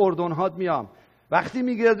سختیات، رو اردنهات میام. وقتی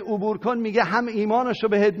میگه عبور کن، میگه هم ایمانشو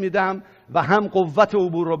بهت میدم و هم قوت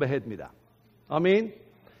عبور رو بهت میدم. آمین.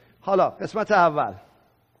 حالا قسمت اول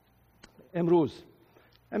امروز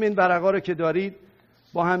همین ورقا رو که دارید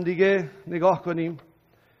با هم دیگه نگاه کنیم.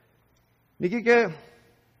 میگه که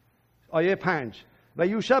آیه 5 و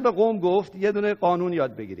یوشع به قوم گفت یه دونه قانون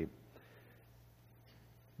یاد بگیریم.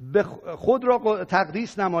 خود را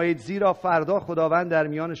تقدیس نمایید زیرا فردا خداوند در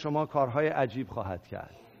میان شما کارهای عجیب خواهد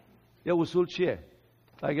کرد. یه اصول چیه؟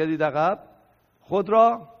 برگردید عقب. خود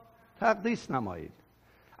را تقدیس نمایید.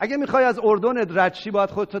 اگه میخوای از اردنت رد شی باید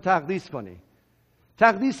خودتو تقدیس کنی.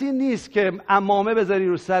 تقدیسی نیست که عمامه بذاری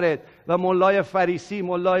رو سرت و ملای فریسی،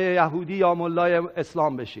 ملای یهودی یا ملای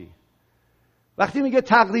اسلام بشی. وقتی میگه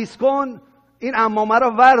تقدیس کن، این عمامه رو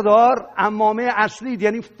وردار، عمامه اصلی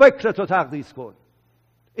یعنی فکرتو تقدیس کن.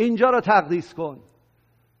 اینجا رو تقدیس کن.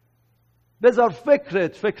 بذار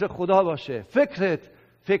فکرت فکر خدا باشه. فکرت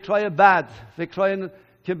فکرهای بد، فکرهای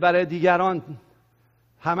که برای دیگران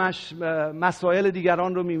همش مسائل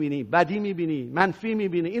دیگران رو میبینی، بدی میبینی، منفی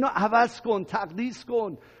میبینی، اینو عوض کن، تقدیس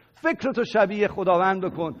کن، فکرتو شبیه خداوند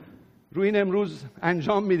بکن. روی این امروز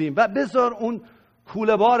انجام میدیم و بذار اون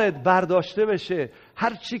کوله بارت برداشته بشه.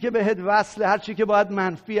 هر چی که بهت وصله، هر چی که باید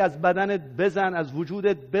منفی از بدنت بزن، از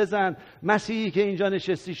وجودت بزن. مسیحی که اینجا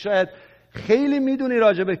نشستی شاید خیلی میدونی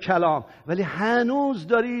راجع به کلام، ولی هنوز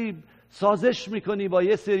داری سازش میکنی با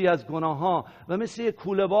یه سری از گناه ها و مثل یه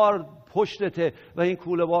کوله بار پشتته و این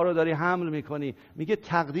کوله بار رو داری حمل میکنی. میگه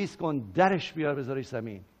تقدیس کن، درش بیار بذارش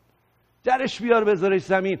زمین، درش بیار بذارش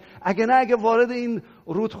زمین. اگه نه، اگه وارد این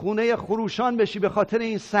رودخونه خروشان بشی به خاطر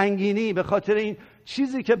این سنگینی، به خاطر این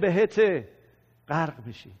چیزی که بهت، غرق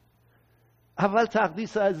بشی. اول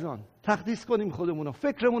تقدیس عزیزان، تقدیس کنیم خودمونو،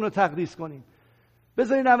 فکرمونو تقدیس کنیم.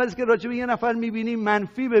 بذارین اول که راجع به یه نفر میبینیم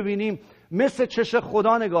منفی ببینیم، مثل چش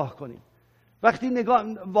خدا نگاه کنیم. وقتی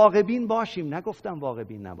واقع بین باشیم، نگفتم واقع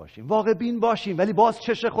بین نباشیم، واقع بین باشیم، ولی باز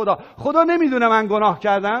چش خدا نمیدونه من گناه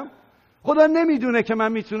کردم. خدا نمیدونه که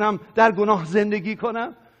من میتونم در گناه زندگی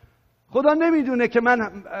کنم. خدا نمیدونه که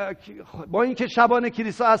من با اینکه شبان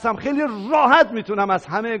کلیسا هستم خیلی راحت میتونم از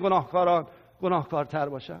همه گناهکاران گناهکارتر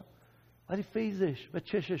باشم. ولی فیضش و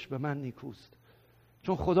چشش به من نیکوست،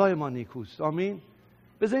 چون خدای ما نیکوست. آمین.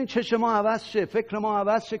 بذارین چش ما عوض شه، فکر ما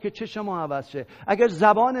عوض شه که چش ما عوض شه. اگر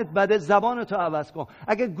زبانت بده، زبانتو عوض کن.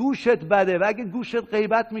 اگر گوشت بده و اگر گوشت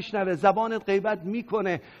غیبت میشنوه، زبانت غیبت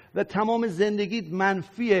میکنه و تمام زندگیت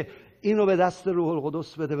منفیه، اینو به دست روح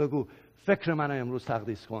القدس بده، بگو فکر منو امروز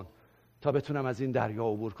تقدیس کن تا بتونم از این دریا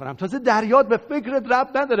عبور کنم. تازه دریات به فکرت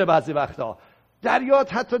ربط نداره بعضی وقتا.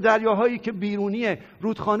 دریات حتی دریاهایی که بیرونیه،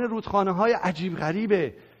 رودخانه های عجیب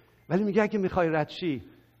غریبه، ولی میگه اگه میخوای رد شی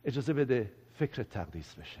اجازه بده فکرت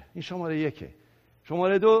تقدیس بشه. این شماره 1.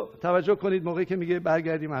 شماره 2 توجه کنید موقعی که میگه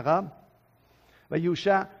برگردیم عقب و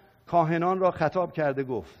یوشع کاهنان را خطاب کرده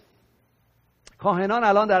گفت. کاهنان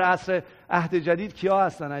الان در عصر عهد جدید کیا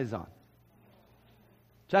هستن عزیزان؟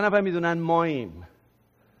 چند نفر میدونن؟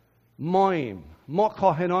 ما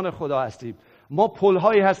کاهنان خدا هستیم. ما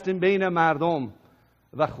پلهایی هستیم بین مردم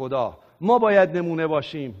و خدا. ما باید نمونه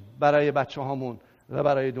باشیم برای بچه هامون و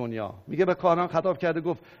برای دنیا. میگه به کاهنان خطاب کرده،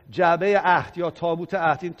 گفت جعبه عهد یا تابوت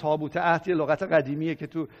عهد. این تابوت عهد یه لغت قدیمیه که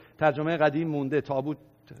تو ترجمه قدیم مونده. تابوت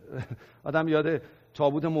آدم یاد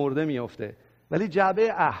تابوت مرده میفته، ولی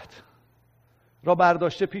جعبه عهد را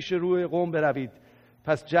برداشته پیش روی قوم بروید.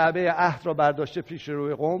 پس جعبه عهد را برداشته پیش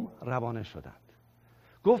روی قوم روانه شدند.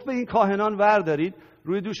 گفت به این کاهنان وردارید.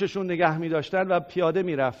 روی دوششون نگه می داشتن و پیاده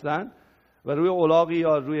می رفتن و روی الاغی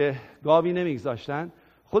یا روی گاوی نمی گذاشتن،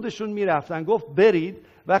 خودشون می رفتن. گفت برید،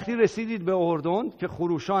 وقتی رسیدید به اردن که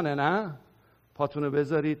خروشانه، نه، پاتونو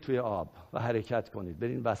بذارید توی آب و حرکت کنید،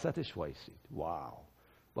 برین وسطش وایسید. واو،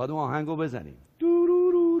 باید اون آهنگو بزنیم.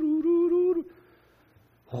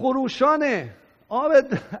 خروشانه، آب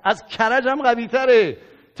از کرج هم قوی تره،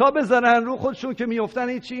 تا بزنن رو خودشون که میافتن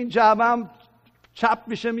هیچی، این جعبه هم چپ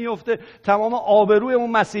میشه میفته، تمام آبروی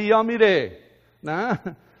اون مسیحی ها میره. نه،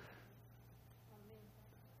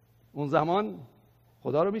 اون زمان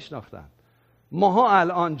خدا رو میشناختن. ماها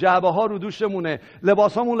الان جعبه ها رو دوشمونه،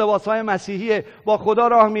 لباسامون لباسهای مسیحیه، با خدا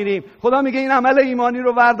راه میریم. خدا میگه این عمل ایمانی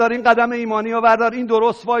رو وردار، این قدم ایمانی رو وردار، این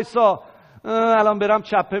درست وایسا. الان برم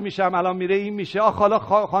چپه میشم، الان میره این میشه. حالا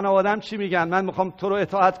خانوادم چی میگن؟ من میخوام تو رو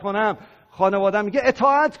اطاعت کنم. خانوادم میگه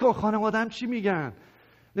اطاعت کن. خانوادم چی میگن؟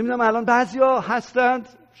 نمیدونم. الان بعضیا هستند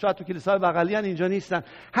شاید تو کلیسای بغلی ان، اینجا نیستن،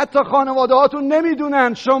 حتی خانواده هاتون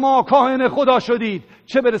نمیدونن شما کاهن خدا شدید.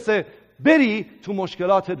 چه برسه بری تو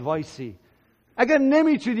مشکلاتت وایسی. اگه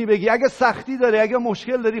نمیتونی بگی، اگه سختی داری، اگه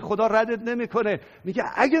مشکل داری، خدا ردت نمیکنه. میگه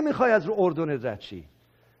اگه میخوای از رو اردن رد شی،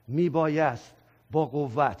 میبایست با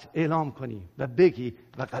قوت اعلام کنی و بگی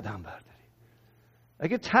و قدم برداری.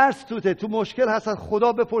 اگه ترس توته، تو مشکل هست،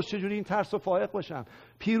 خدا بپرس چجوری این ترس رو فائق باشم،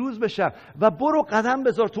 پیروز بشم، و برو قدم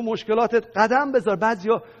بذار تو مشکلاتت، قدم بذار.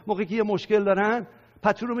 بعضیا موقعی که یه مشکل دارن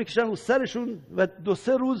پتو رو میکشن رو سرشون و 2-3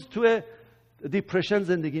 روز توی دیپرشن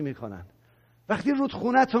زندگی میکنن. وقتی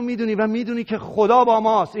رودخونت رو میدونی و میدونی که خدا با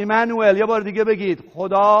ماست، ایمانوئل، یه بار دیگه بگید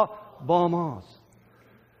خدا با ماست.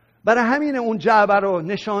 برای همین اون جعبه رو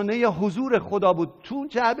نشانه حضور خدا بود. تو اون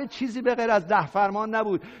جعبه چیزی به غیر از 10 فرمان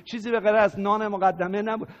نبود، چیزی به غیر از نان مقدمه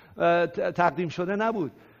نبود، تقدیم شده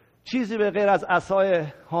نبود، چیزی به غیر از عصای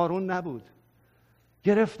هارون نبود.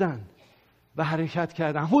 گرفتن و حرکت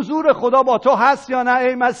کردن. حضور خدا با تو هست یا نه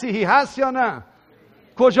ای مسیحی؟ هست یا نه؟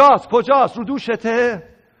 کجاست؟ رو دوشته؟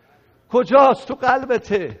 کجاست؟ تو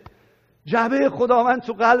قلبته. جعبه خداوند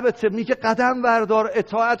تو قلبته. میگه قدم بردار،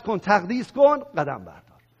 اطاعت کن، تقدیس کن، قدم بردار.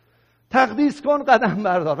 تقدیس کن، قدم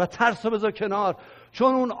بردار و ترس رو بذار کنار.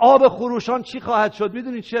 چون اون آب خروشان چی خواهد شد؟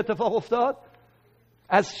 میدونید چی اتفاق افتاد؟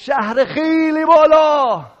 از شهر خیلی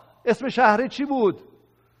بالا، اسم شهر چی بود؟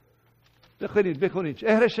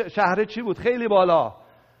 بخونید. شهر چی بود؟ خیلی بالا.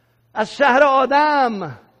 از شهر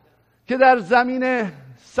آدم که در زمین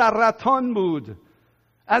سرطان بود،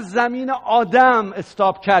 از زمین آدم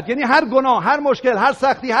استاپ کرد. یعنی هر گناه، هر مشکل، هر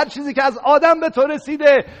سختی، هر چیزی که از آدم به تو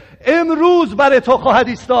رسیده، امروز برای تو خواهد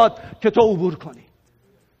ایستاد که تو عبور کنی.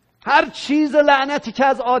 هر چیز لعنتی که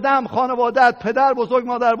از آدم، خانوادت، پدر بزرگ،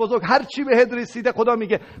 مادر بزرگ، هر چی بهت رسیده، خدا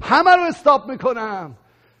میگه همه رو استاپ میکنم.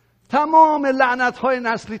 تمام لعنت‌های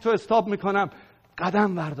نسلی تو استاپ میکنم.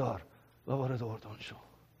 قدم بردار و وارد اردن شو.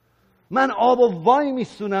 من آب و وای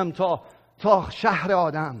میستونم تا شهر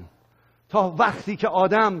آدم، تا وقتی که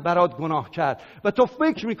آدم برات گناه کرد و تو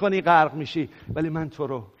فکر میکنی غرق میشی، ولی من تو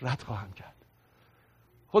رو رد خواهم کرد.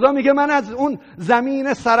 خدا میگه من از اون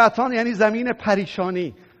زمین سرطان، یعنی زمین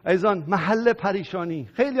پریشانی، عزیزان، محل پریشانی،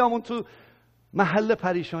 خیلی همون تو محل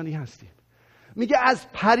پریشانی هستیم، میگه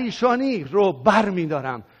از پریشانی رو بر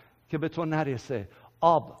میدارم که به تو نرسه،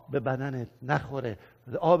 آب به بدنت نخوره،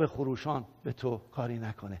 آب خروشان به تو کاری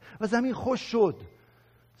نکنه. و زمین خوش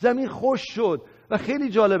شد. و خیلی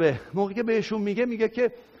جالبه موقعی که بهشون میگه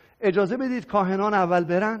که اجازه بدید کاهنان اول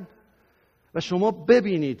برن و شما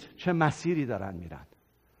ببینید چه مسیری دارن میرن.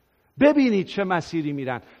 ببینید چه مسیری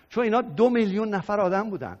میرن. چون اینا 2 میلیون نفر آدم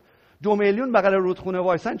بودن. 2 میلیون بغل رودخونه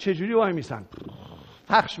وایسن، چجوری وای میسن؟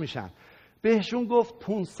 پخش میشن. بهشون گفت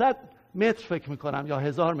 500 متر فکر میکنم یا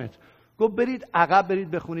 1000 متر. گفت برید عقب،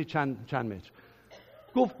 برید بخونید چند متر.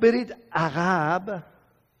 گفت برید عقب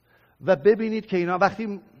و ببینید که اینا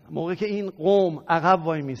وقتی موقعی که این قوم عقب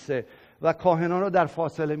وای میسه و کاهنان رو در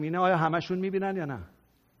فاصله مینه، آیا همشون میبینن یا نه؟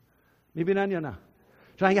 میبینن یا نه؟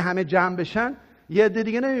 چون اگه همه جمع بشن یه عده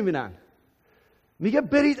دیگه نمیبینن. میگه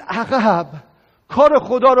برید عقب، کار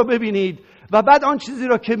خدا رو ببینید و بعد آن چیزی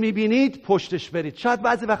رو که میبینید پشتش برید. شاید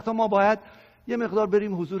بعضی وقتا ما باید یه مقدار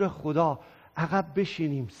بریم حضور خدا، عقب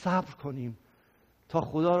بشینیم، صبر کنیم تا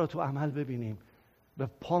خدا رو تو عمل ببینیم و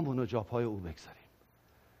پامون رو جا پای او بگذاریم.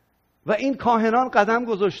 و این کاهنان قدم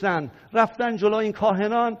گذاشتن، رفتن جلو. این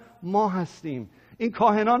کاهنان ما هستیم. این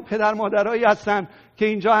کاهنان پدر مادرایی هستن که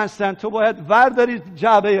اینجا هستن. تو باید ورداری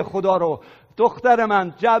جعبه خدا رو. دختر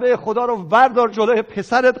من، جعبه خدا رو وردار، جلوی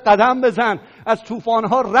پسرت قدم بزن، از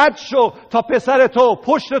طوفان‌ها رد شو تا پسر تو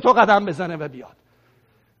پشت تو قدم بزنه و بیاد.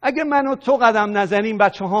 اگه من و تو قدم نزنیم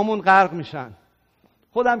بچه‌هامون غرق میشن.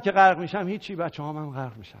 خودم که غرق میشم هیچی، بچه‌هام هم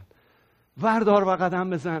غرق میشن. وردار و قدم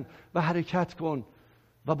بزن و حرکت کن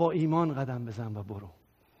و با ایمان قدم بزن و برو.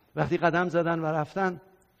 وقتی قدم زدن و رفتن،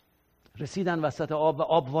 رسیدن وسط آب و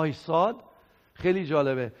آب وایساد. خیلی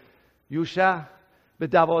جالبه. یوشع به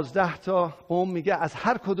 12 تا قوم میگه از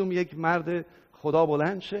هر کدوم یک مرد خدا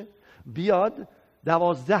بلند شه، بیاد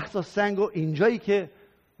 12 تا سنگ و اینجایی که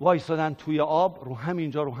وایسادن توی آب رو هم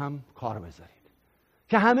اینجا رو هم کار بذارید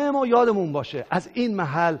که همه ما یادمون باشه از این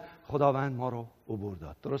محل خداوند ما رو عبور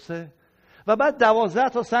داد. درسته؟ و بعد 12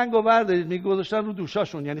 تا سنگ رو بردارید، میگذاشتن رو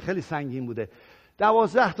دوشاشون، یعنی خیلی سنگین بوده.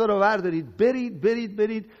 12 تا رو بردارید،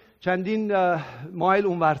 برید چندین مایل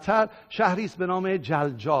اونورتر شهری است به نام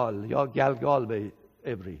جلجال یا گلگال به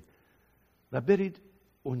عبری، و برید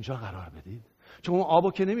اونجا قرار بدید. چون اون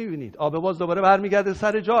آبو که نمیبینید، آب باز دوباره برمیگرده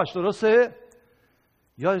سر جاش. درسته؟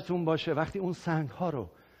 یادتون باشه وقتی اون سنگ ها رو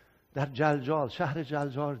در جلجال، شهر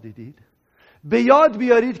جلجال دیدید، به یاد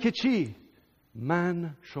بیارید که چی؟ من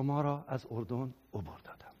شما را از اردن عبور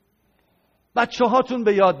دادم. بچه هاتون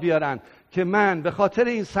به یاد بیارن که من به خاطر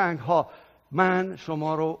این سنگ ها من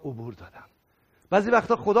شما رو عبور دادم. بعضی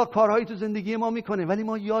وقتا خدا کارهایی تو زندگی ما میکنه ولی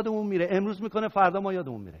ما یادمون میره. امروز میکنه، فردا ما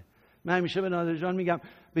یادمون میره. من همیشه به نادر جان میگم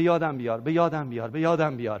به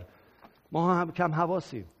یادم بیار. ما هم کم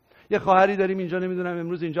حواسیم. یه خواهری داریم اینجا، نمیدونم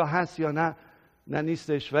امروز اینجا هست یا نه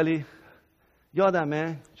نیستش، ولی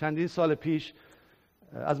یادمه چندین سال پیش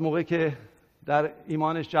از موقعی که در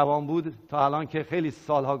ایمانش جوان بود تا الان که خیلی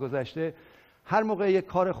سالها گذشته، هر موقع یه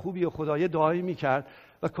کار خوبی و خدا یه دعایی میکرد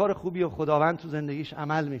و کار خوبی و خداوند تو زندگیش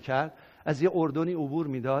عمل میکرد، از یه اردنی عبور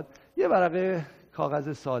میداد، یه ورقه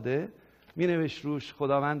کاغذ ساده مینوشت روش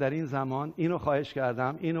خداوند در این زمان اینو خواهش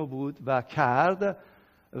کردم، اینو بود و کرد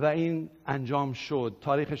و این انجام شد.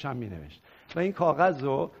 تاریخش هم مینوشت و این کاغذ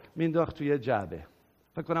رو مینداخت توی جعبه.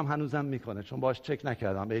 فکر کنم هنوزم میکنه چون باش چک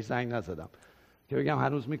نکردم، بهش زنگ نزدم که بگم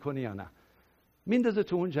هنوز میکنی یا نه. میندازه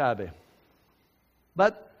تو اون جعبه.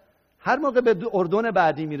 بعد هر موقع به اردن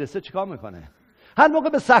بعدی میرسه چیکار میکنه؟ هر موقع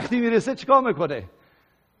به سختی میرسه چیکار میکنه؟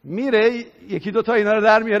 میره یکی دو تا اینا رو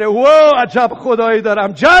در میاره. واو عجب خدایی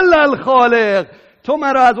دارم، جل الخالق، تو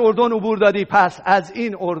مرا از اردن عبور دادی، پس از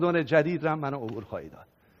این اردن جدید رم منو عبور خواهی داد.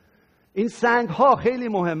 این سنگ ها خیلی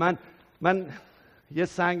مهمن. من یه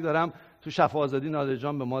سنگ دارم تو شفا آزادی، نادر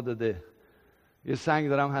جان به ما داده. یه سنگ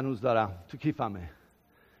دارم هنوز دارم تو کیفمه.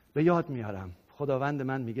 به یاد میارم خداوند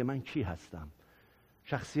من میگه من کی هستم،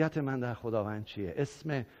 شخصیت من در خداوند چیه،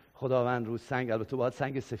 اسم خداوند رو سنگ. البته باید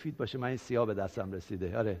سنگ سفید باشه، من این سیاه به دستم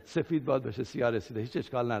رسیده. آره سفید باید باشه، سیاه رسیده، هیچ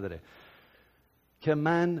اشکال نداره که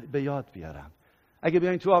من به یاد بیارم. اگه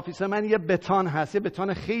بیاین تو آفیس من یه بتان هست، یه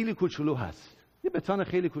بتان خیلی کوچولو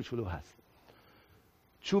هست،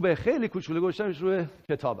 چوب خیلی کوچولو گذاشتمش روی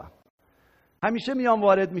کتابم. همیشه میام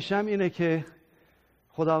وارد میشم اینه که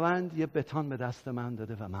خداوند یه بتان به دست من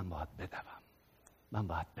داده و من باید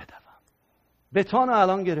بدوم. بتان رو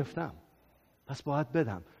الان گرفتم، پس باید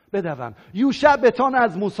بدوم. یوشع بتان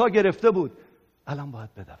از موسی گرفته بود، الان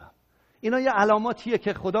باید بدوم. اینا یه علاماتیه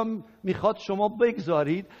که خدا میخواد شما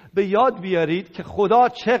بگذارید، به یاد بیارید که خدا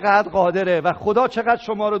چقدر قادره و خدا چقدر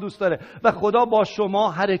شما رو دوست داره و خدا با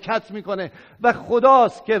شما حرکت میکنه و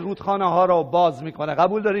خداست که رودخانه ها رو باز میکنه.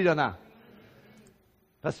 قبول دارید یا نه؟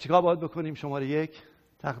 پس چیکار باید بکنیم؟ شماره 1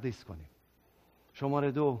 تقدیس کنیم.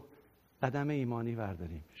 شماره 2 قدم ایمانی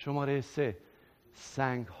برداریم. شماره 3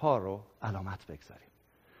 سنگ ها رو علامت بگذاریم.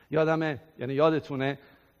 یادتونه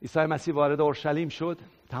عیسی مسیح وارد اورشلیم شد،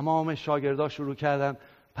 تمام شاگردا شروع کردن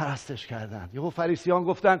پرستش کردن. یهو فریسیان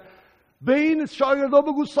گفتن به این شاگردا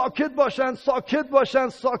بگو ساکت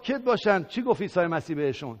باشن. چی گفت عیسی مسیح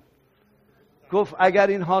بهشون؟ گفت اگر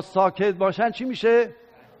اینها ساکت باشن چی میشه؟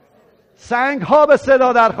 سنگ ها به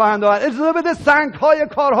صدا در خواهند آمد. اجازه بده سنگ های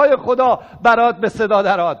کارهای خدا برات به صدا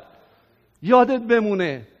درآد. یادت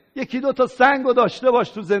بمونه یکی دو تا سنگ رو داشته باش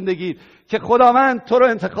تو زندگی که خداوند تو رو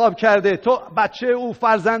انتخاب کرده، تو بچه او،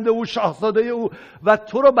 فرزند او، شاهزاده او، و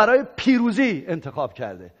تو رو برای پیروزی انتخاب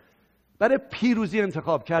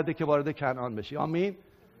کرده که وارد کنعان بشی. آمین.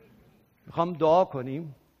 میخوام دعا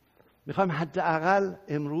کنیم. میخوایم حداقل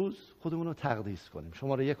امروز خودمون رو تقدیس کنیم.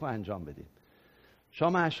 شماره 1 رو انجام بدیم.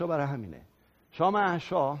 شام عشا برای همینه. شام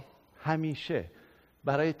عشا همیشه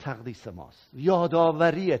برای تقدیس ماست،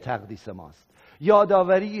 یادآوری تقدیس ماست،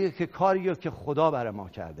 یادآوری که کاریه که خدا برای ما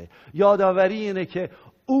کرده، یادآوری اینه که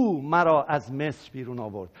او مرا از مصر بیرون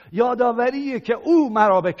آورد، یادآوری که او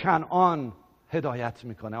مرا به کنعان هدایت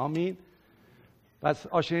میکنه. آمین. پس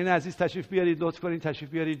آشنین عزیز تشریف بیارید، لطف کنید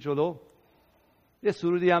تشریف بیارید جلو. یه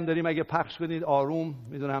سرودی هم داریم اگه پخش کنید آروم.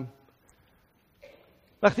 میدونم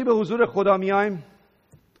وقتی به حضور خدا میایم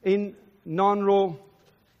این نان رو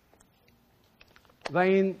و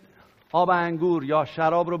این آب انگور یا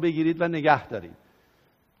شراب رو بگیرید و نگه دارید.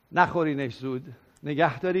 نخورینش زود،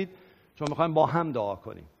 نگه دارید، چون میخوایم با هم دعا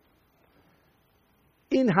کنیم.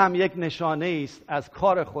 این هم یک نشانه است از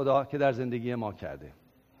کار خدا که در زندگی ما کرده.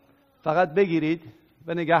 فقط بگیرید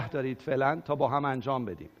و نگه دارید فعلا تا با هم انجام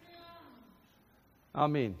بدیم.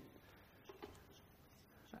 آمین.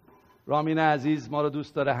 رامین عزیز ما رو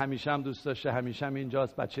دوست داره، همیشه هم دوست داشته، همیشه هم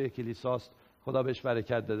اینجاست، بچه کلیساست. خدا بهش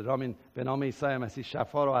برکت بده. رامین، به نام عیسی مسیح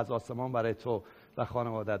شفا رو از آسمان برای تو و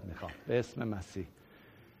خانوادت میخوام به اسم مسیح.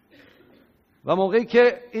 و موقعی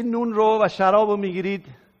که این نون رو و شراب رو میگیرید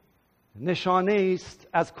نشانه است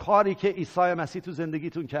از کاری که عیسی مسیح تو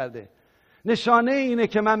زندگیتون کرده. نشانه اینه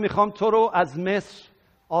که من میخوام تو رو از مصر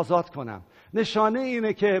آزاد کنم. نشانه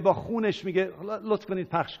اینه که با خونش میگه لطف کنید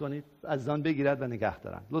پخش کنید، از آن بگیرد و نگه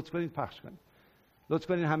دارن. لطف کنید پخش کنید، لطف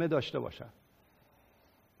کنید همه داشته باشن.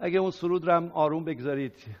 اگه اون سرود رو هم آروم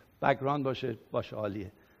بگذارید، بک‌گراند باشه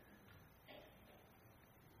عالیه.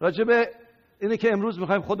 راجب اینه که امروز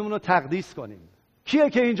میخوایم خودمون رو تقدیس کنیم. کیه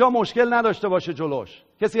که اینجا مشکل نداشته باشه جلوش؟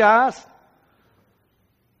 کسی هست؟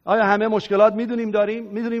 آیا همه مشکلات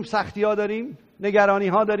میدونیم سختی ها داریم، نگرانی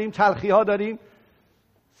ها داریم، تلخی ها داریم،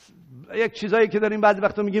 یک چیزایی که داریم بعضی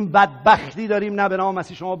وقتا میگیم بدبختی داریم. نه، به نام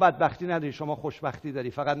مسیح شما بدبختی نداری، شما خوشبختی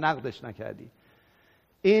داری، فقط نقدش نکردی.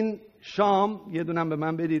 این شام یه دونم به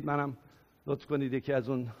من بدید، منم لطف کنید یکی از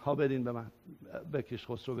اون ها بدین به من. بکش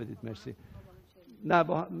خسرو بدید، مرسی. نه،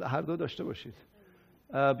 با هر دو داشته باشید.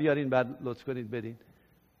 بیارین بعد لطف کنید بدین.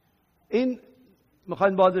 این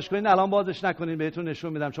میخواین بازش کنین، الان بازش نکنین، بهتون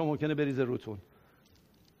نشون میدم چون ممکنه بریزه روتون.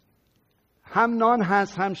 هم نان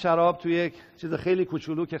هست هم شراب توی یک چیز خیلی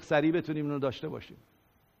کوچولو که سریع بتونیم اون رو داشته باشیم.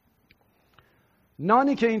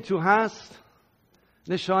 نانی که این تو هست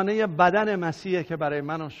نشانه بدن مسیحه که برای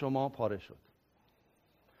من و شما پاره شد.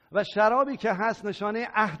 و شرابی که هست نشانه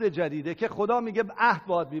عهد جدیده که خدا میگه عهد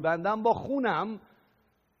باهات میبندم با خونم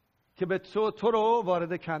که به تو رو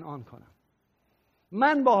وارد کنعان کنم.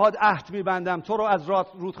 من باهات عهد میبندم تو رو از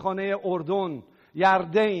رودخانه اردن،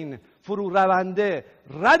 یردین، فرو رونده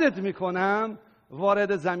ردت میکنم،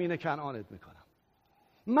 وارد زمین کنعانت میکنم.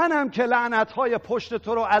 منم که لعنتهای پشت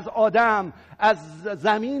تو رو از آدم، از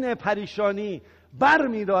زمین پریشانی بر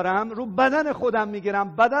میدارم، رو بدن خودم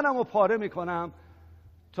میگیرم، بدنم رو پاره میکنم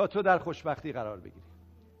تا تو در خوشبختی قرار بگیری.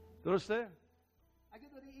 درسته؟ اگه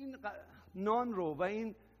داری این نان رو و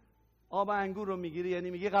این آب انگور رو میگیری،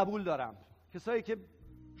 یعنی میگی قبول دارم. کسایی که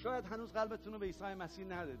شاید هنوز قلبتون رو به عیسی مسیح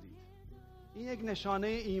ندادید، این یک نشانه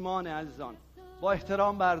ایمانه عزیزان. با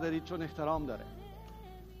احترام بردارید چون احترام داره.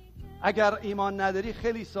 اگر ایمان نداری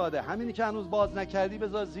خیلی ساده، همینی که هنوز باز نکردی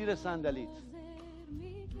بذار زیر صندلیت.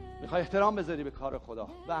 میخوای احترام بذاری به کار خدا،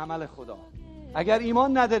 به عمل خدا. اگر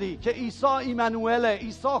ایمان نداری که عیسی ایمانوئله،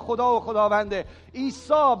 عیسی خدا و خداونده،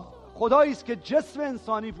 عیسی خدایی است که جسم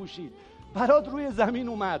انسانی پوشید، برات روی زمین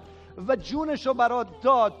اومد و جونشو برات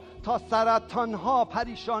داد تا سرطانها،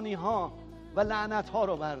 پریشانیها و لعنتها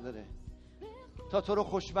رو برداره، تا تو رو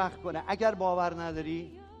خوشبخت کنه. اگر باور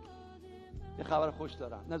نداری یه خبر خوش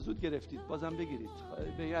دارم. نه زود گرفتید، بازم بگیرید.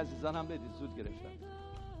 به این عزیزانم بدید، زود گرفتن.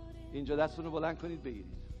 اینجا دستتون رو بلند کنید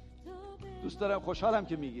بگیرید. دوست دارم، خوشحالم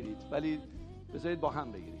که میگیرید، ولی بذارید با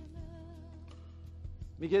هم بگیرید.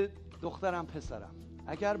 میگه دخترم پسرم،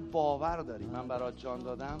 اگر باور داری من برات جان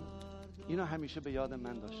دادم، اینو همیشه به یاد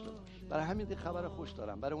من داشته باش. برای همین یه خبر خوش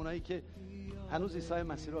دارم برای اونایی که هنوز عیسی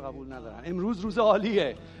مسیح رو قبول ندارن. امروز روز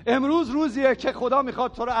عالیه. امروز روزیه که خدا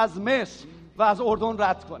میخواد تو رو از مصر و از اردن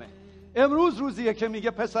رد کنه. امروز روزیه که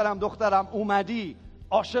میگه پسرم دخترم اومدی،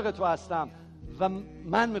 عاشق تو هستم و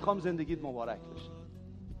من میخوام زندگیت مبارک بشه.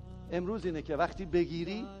 امروز اینه که وقتی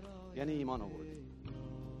بگیری یعنی ایمان آوردی.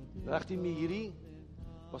 وقتی میگیری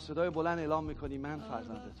با صدای بلند اعلام میکنی من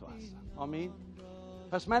فرزند تو هستم. آمین.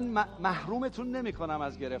 پس من محرومتون نمی کنم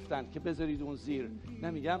از گرفتن که بذارید اون زیر.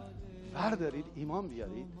 نمیگم بردارید، ایمان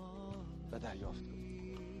بیارید و دریافت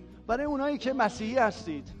کنید. برای اونایی که مسیحی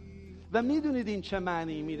هستید و میدونید این چه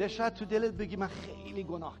معنی میده، شاید تو دلت بگی من خیلی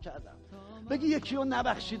گناه کردم، بگی یکی رو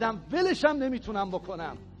نبخشیدم، ولشم نمیتونم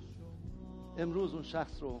بکنم. امروز اون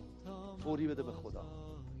شخص رو فوری بده به خدا،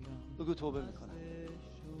 بگو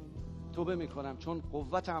توبه میکنم چون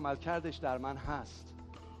قوت عمل کردش در من هست.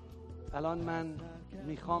 الان من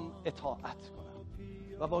میخوام اطاعت کنم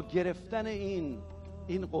و با گرفتن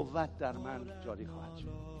این قوت در من جاری خواهد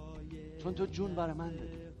شد، چون تو جون برای من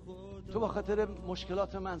دادی. تو به خاطر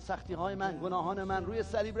مشکلات من، سختی های من، گناهان من روی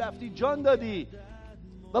صلیب رفتی، جان دادی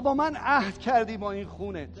و با من عهد کردی با این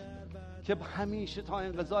خونت که همیشه تا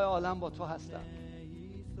انقضای عالم با تو هستم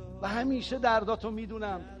و همیشه درداتو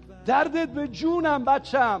میدونم. دردت به جونم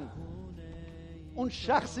بچم. اون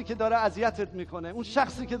شخصی که داره اذیتت میکنه، اون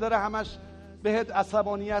شخصی که داره همش بهت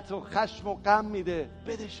عصبانیت و خشم و غم میده،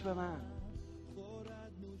 بدش به من.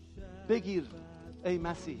 بگیر ای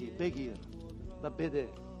مسیحی، بگیر و بده.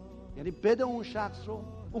 یعنی بده اون شخص رو،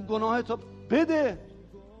 اون گناه تو بده،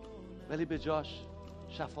 ولی به جاش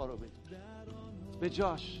شفا رو بگیر، به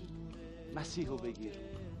جاش مسیح رو بگیر،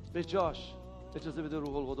 به جاش اجازه بده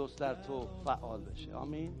روح القدس در تو فعال بشه.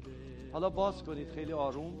 آمین. حالا باز کنید خیلی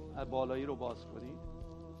آروم، بالایی رو باز کنید.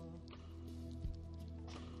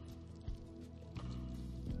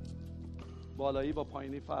 بالایی با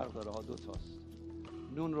پایینی فرق داره ها، 2 تاست.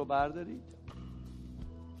 نون رو بردارید.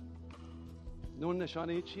 نون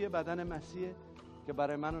نشانه چیه؟ بدن مسیحه که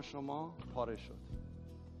برای من و شما پاره شد.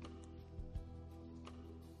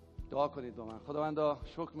 دعا کنید با من. خداوندا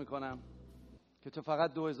شکر میکنم که تو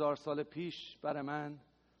فقط 2000 سال پیش برای من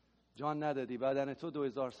جان ندادی. بدن تو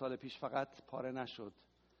 2000 سال پیش فقط پاره نشد،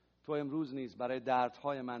 تو امروز نیز برای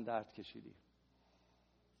دردهای من درد کشیدی.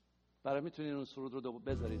 برای میتونین اون سرود رو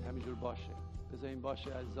بذارید، همینجور باشه، بذارین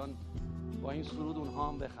باشه عزیزان. با این سرود اونها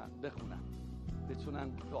هم بخونن، بتونن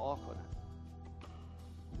دعا کنن.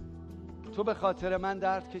 تو به خاطر من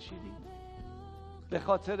درد کشیدی، به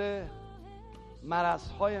خاطر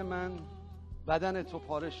مرضهای من بدن تو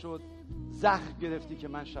پاره شد، زخم گرفتی که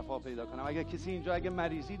من شفا پیدا کنم. اگر کسی اینجا اگه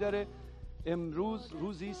مریضی داره، امروز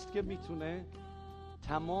روزی است که میتونه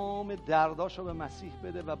تمام درداشو به مسیح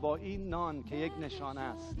بده و با این نان که یک نشانه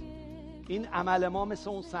است، این عمل ما مثل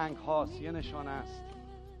اون سنگ هاست، یه نشانه است.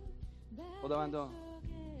 خداوندا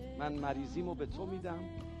من مریضیمو به تو میدم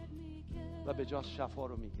و به جاش شفا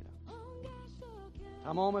رو میگیرم.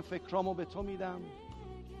 تمام فکرامو به تو میدم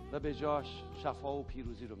و به جاش شفا و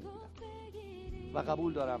پیروزی رو میگیرم و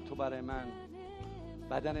قبول دارم تو برای من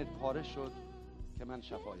بدنت پاره شد که من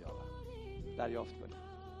شفا یابم. دریافت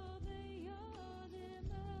کنید.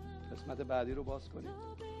 قسمت بعدی رو باز کنید.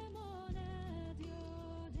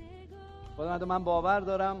 خداوند من باور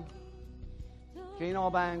دارم که این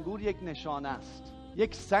آب انگور یک نشانه است،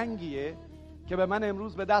 یک سنگیه که به من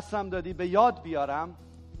امروز به دستم دادی به یاد بیارم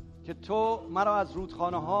که تو مرا از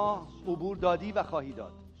رودخانه ها عبور دادی و خواهی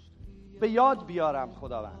داد. به یاد بیارم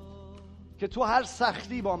خداوند که تو هر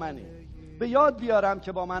سختی با منی. به یاد بیارم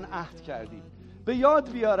که با من عهد کردی. به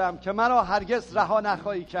یاد بیارم که مرا هرگز رها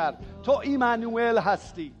نخواهی کرد. تو ایمانوئل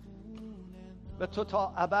هستی و تو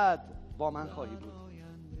تا ابد با من خواهی بود.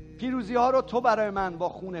 پیروزی ها رو تو برای من با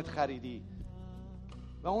خونت خریدی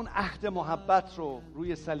و اون عهد محبت رو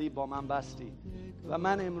روی صلیب با من بستی و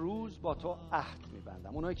من امروز با تو عهد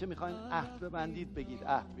میبندم. اونایی که میخواین عهد ببندید بگید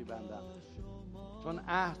عهد میبندم، چون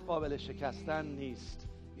عهد قابل شکستن نیست.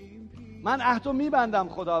 من عهد رو میبندم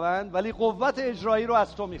خداوند، ولی قوت اجرایی رو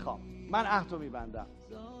از تو میخوام. من عهد رو میبندم،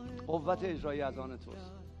 قوت اجرایی از آن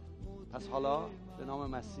توست. پس حالا به نام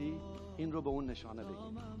مسیح این رو به اون نشانه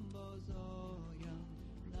بگیم.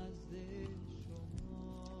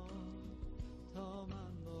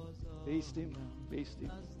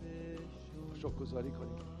 بیستیم شکرگزاری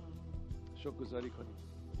کنیم.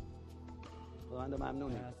 خداوند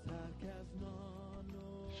ممنونیم،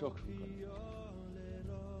 شکر میکنیم.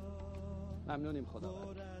 ممنونیم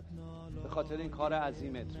خداوند به خاطر این کار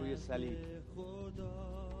عظیمت روی صلیب،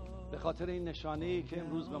 به خاطر این نشانه‌ای که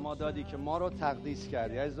امروز به ما دادی که ما رو تقدیس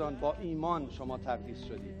کردی. عزیزان با ایمان شما تقدیس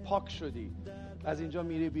شدی، پاک شدی. از اینجا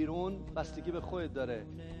میری بیرون، بستگی به خودت داره.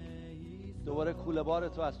 دوباره کوله بار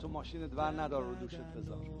تو از تو ماشینت ور ندار، رو دوشت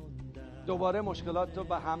بذار. دوباره مشکلات تو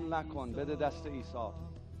به حمل نکن، بده دست عیسی.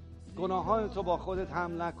 گناهان تو با خودت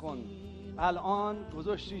حمل نکن. الان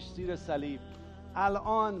گذاشتیش زیر صلیب،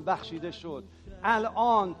 الان بخشیده شد.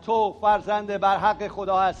 الان تو فرزند برحق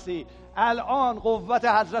خدا هستی. الان قوت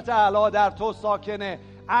حضرت اعلی در تو ساکنه.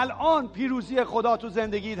 الان پیروزی خدا تو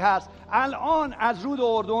زندگیت هست. الان از رود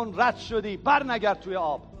اردن رد شدی، بر نگرد توی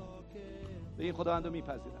آب. به این خداوند رو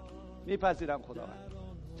میپذیرم خداوند.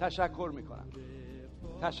 تشکر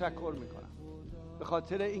میکنم به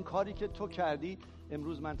خاطر این کاری که تو کردی.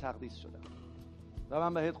 امروز من تقدیس شدم و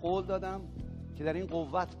من بهت قول دادم که در این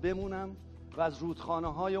قوت بمونم و از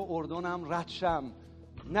رودخانه های اردنم رد شم،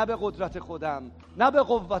 نه به قدرت خودم، نه به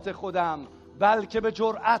قوت خودم، بلکه به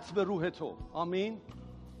جرأت به روح تو. آمین.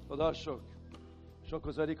 خدا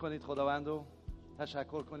شکرگزاری کنید خداوندو،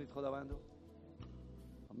 تشکر کنید خداوندو.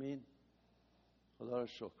 آمین. خدا را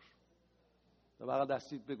شکر. و بغل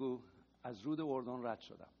دستیت بگو از رود اردن رد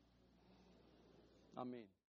شدم. آمین.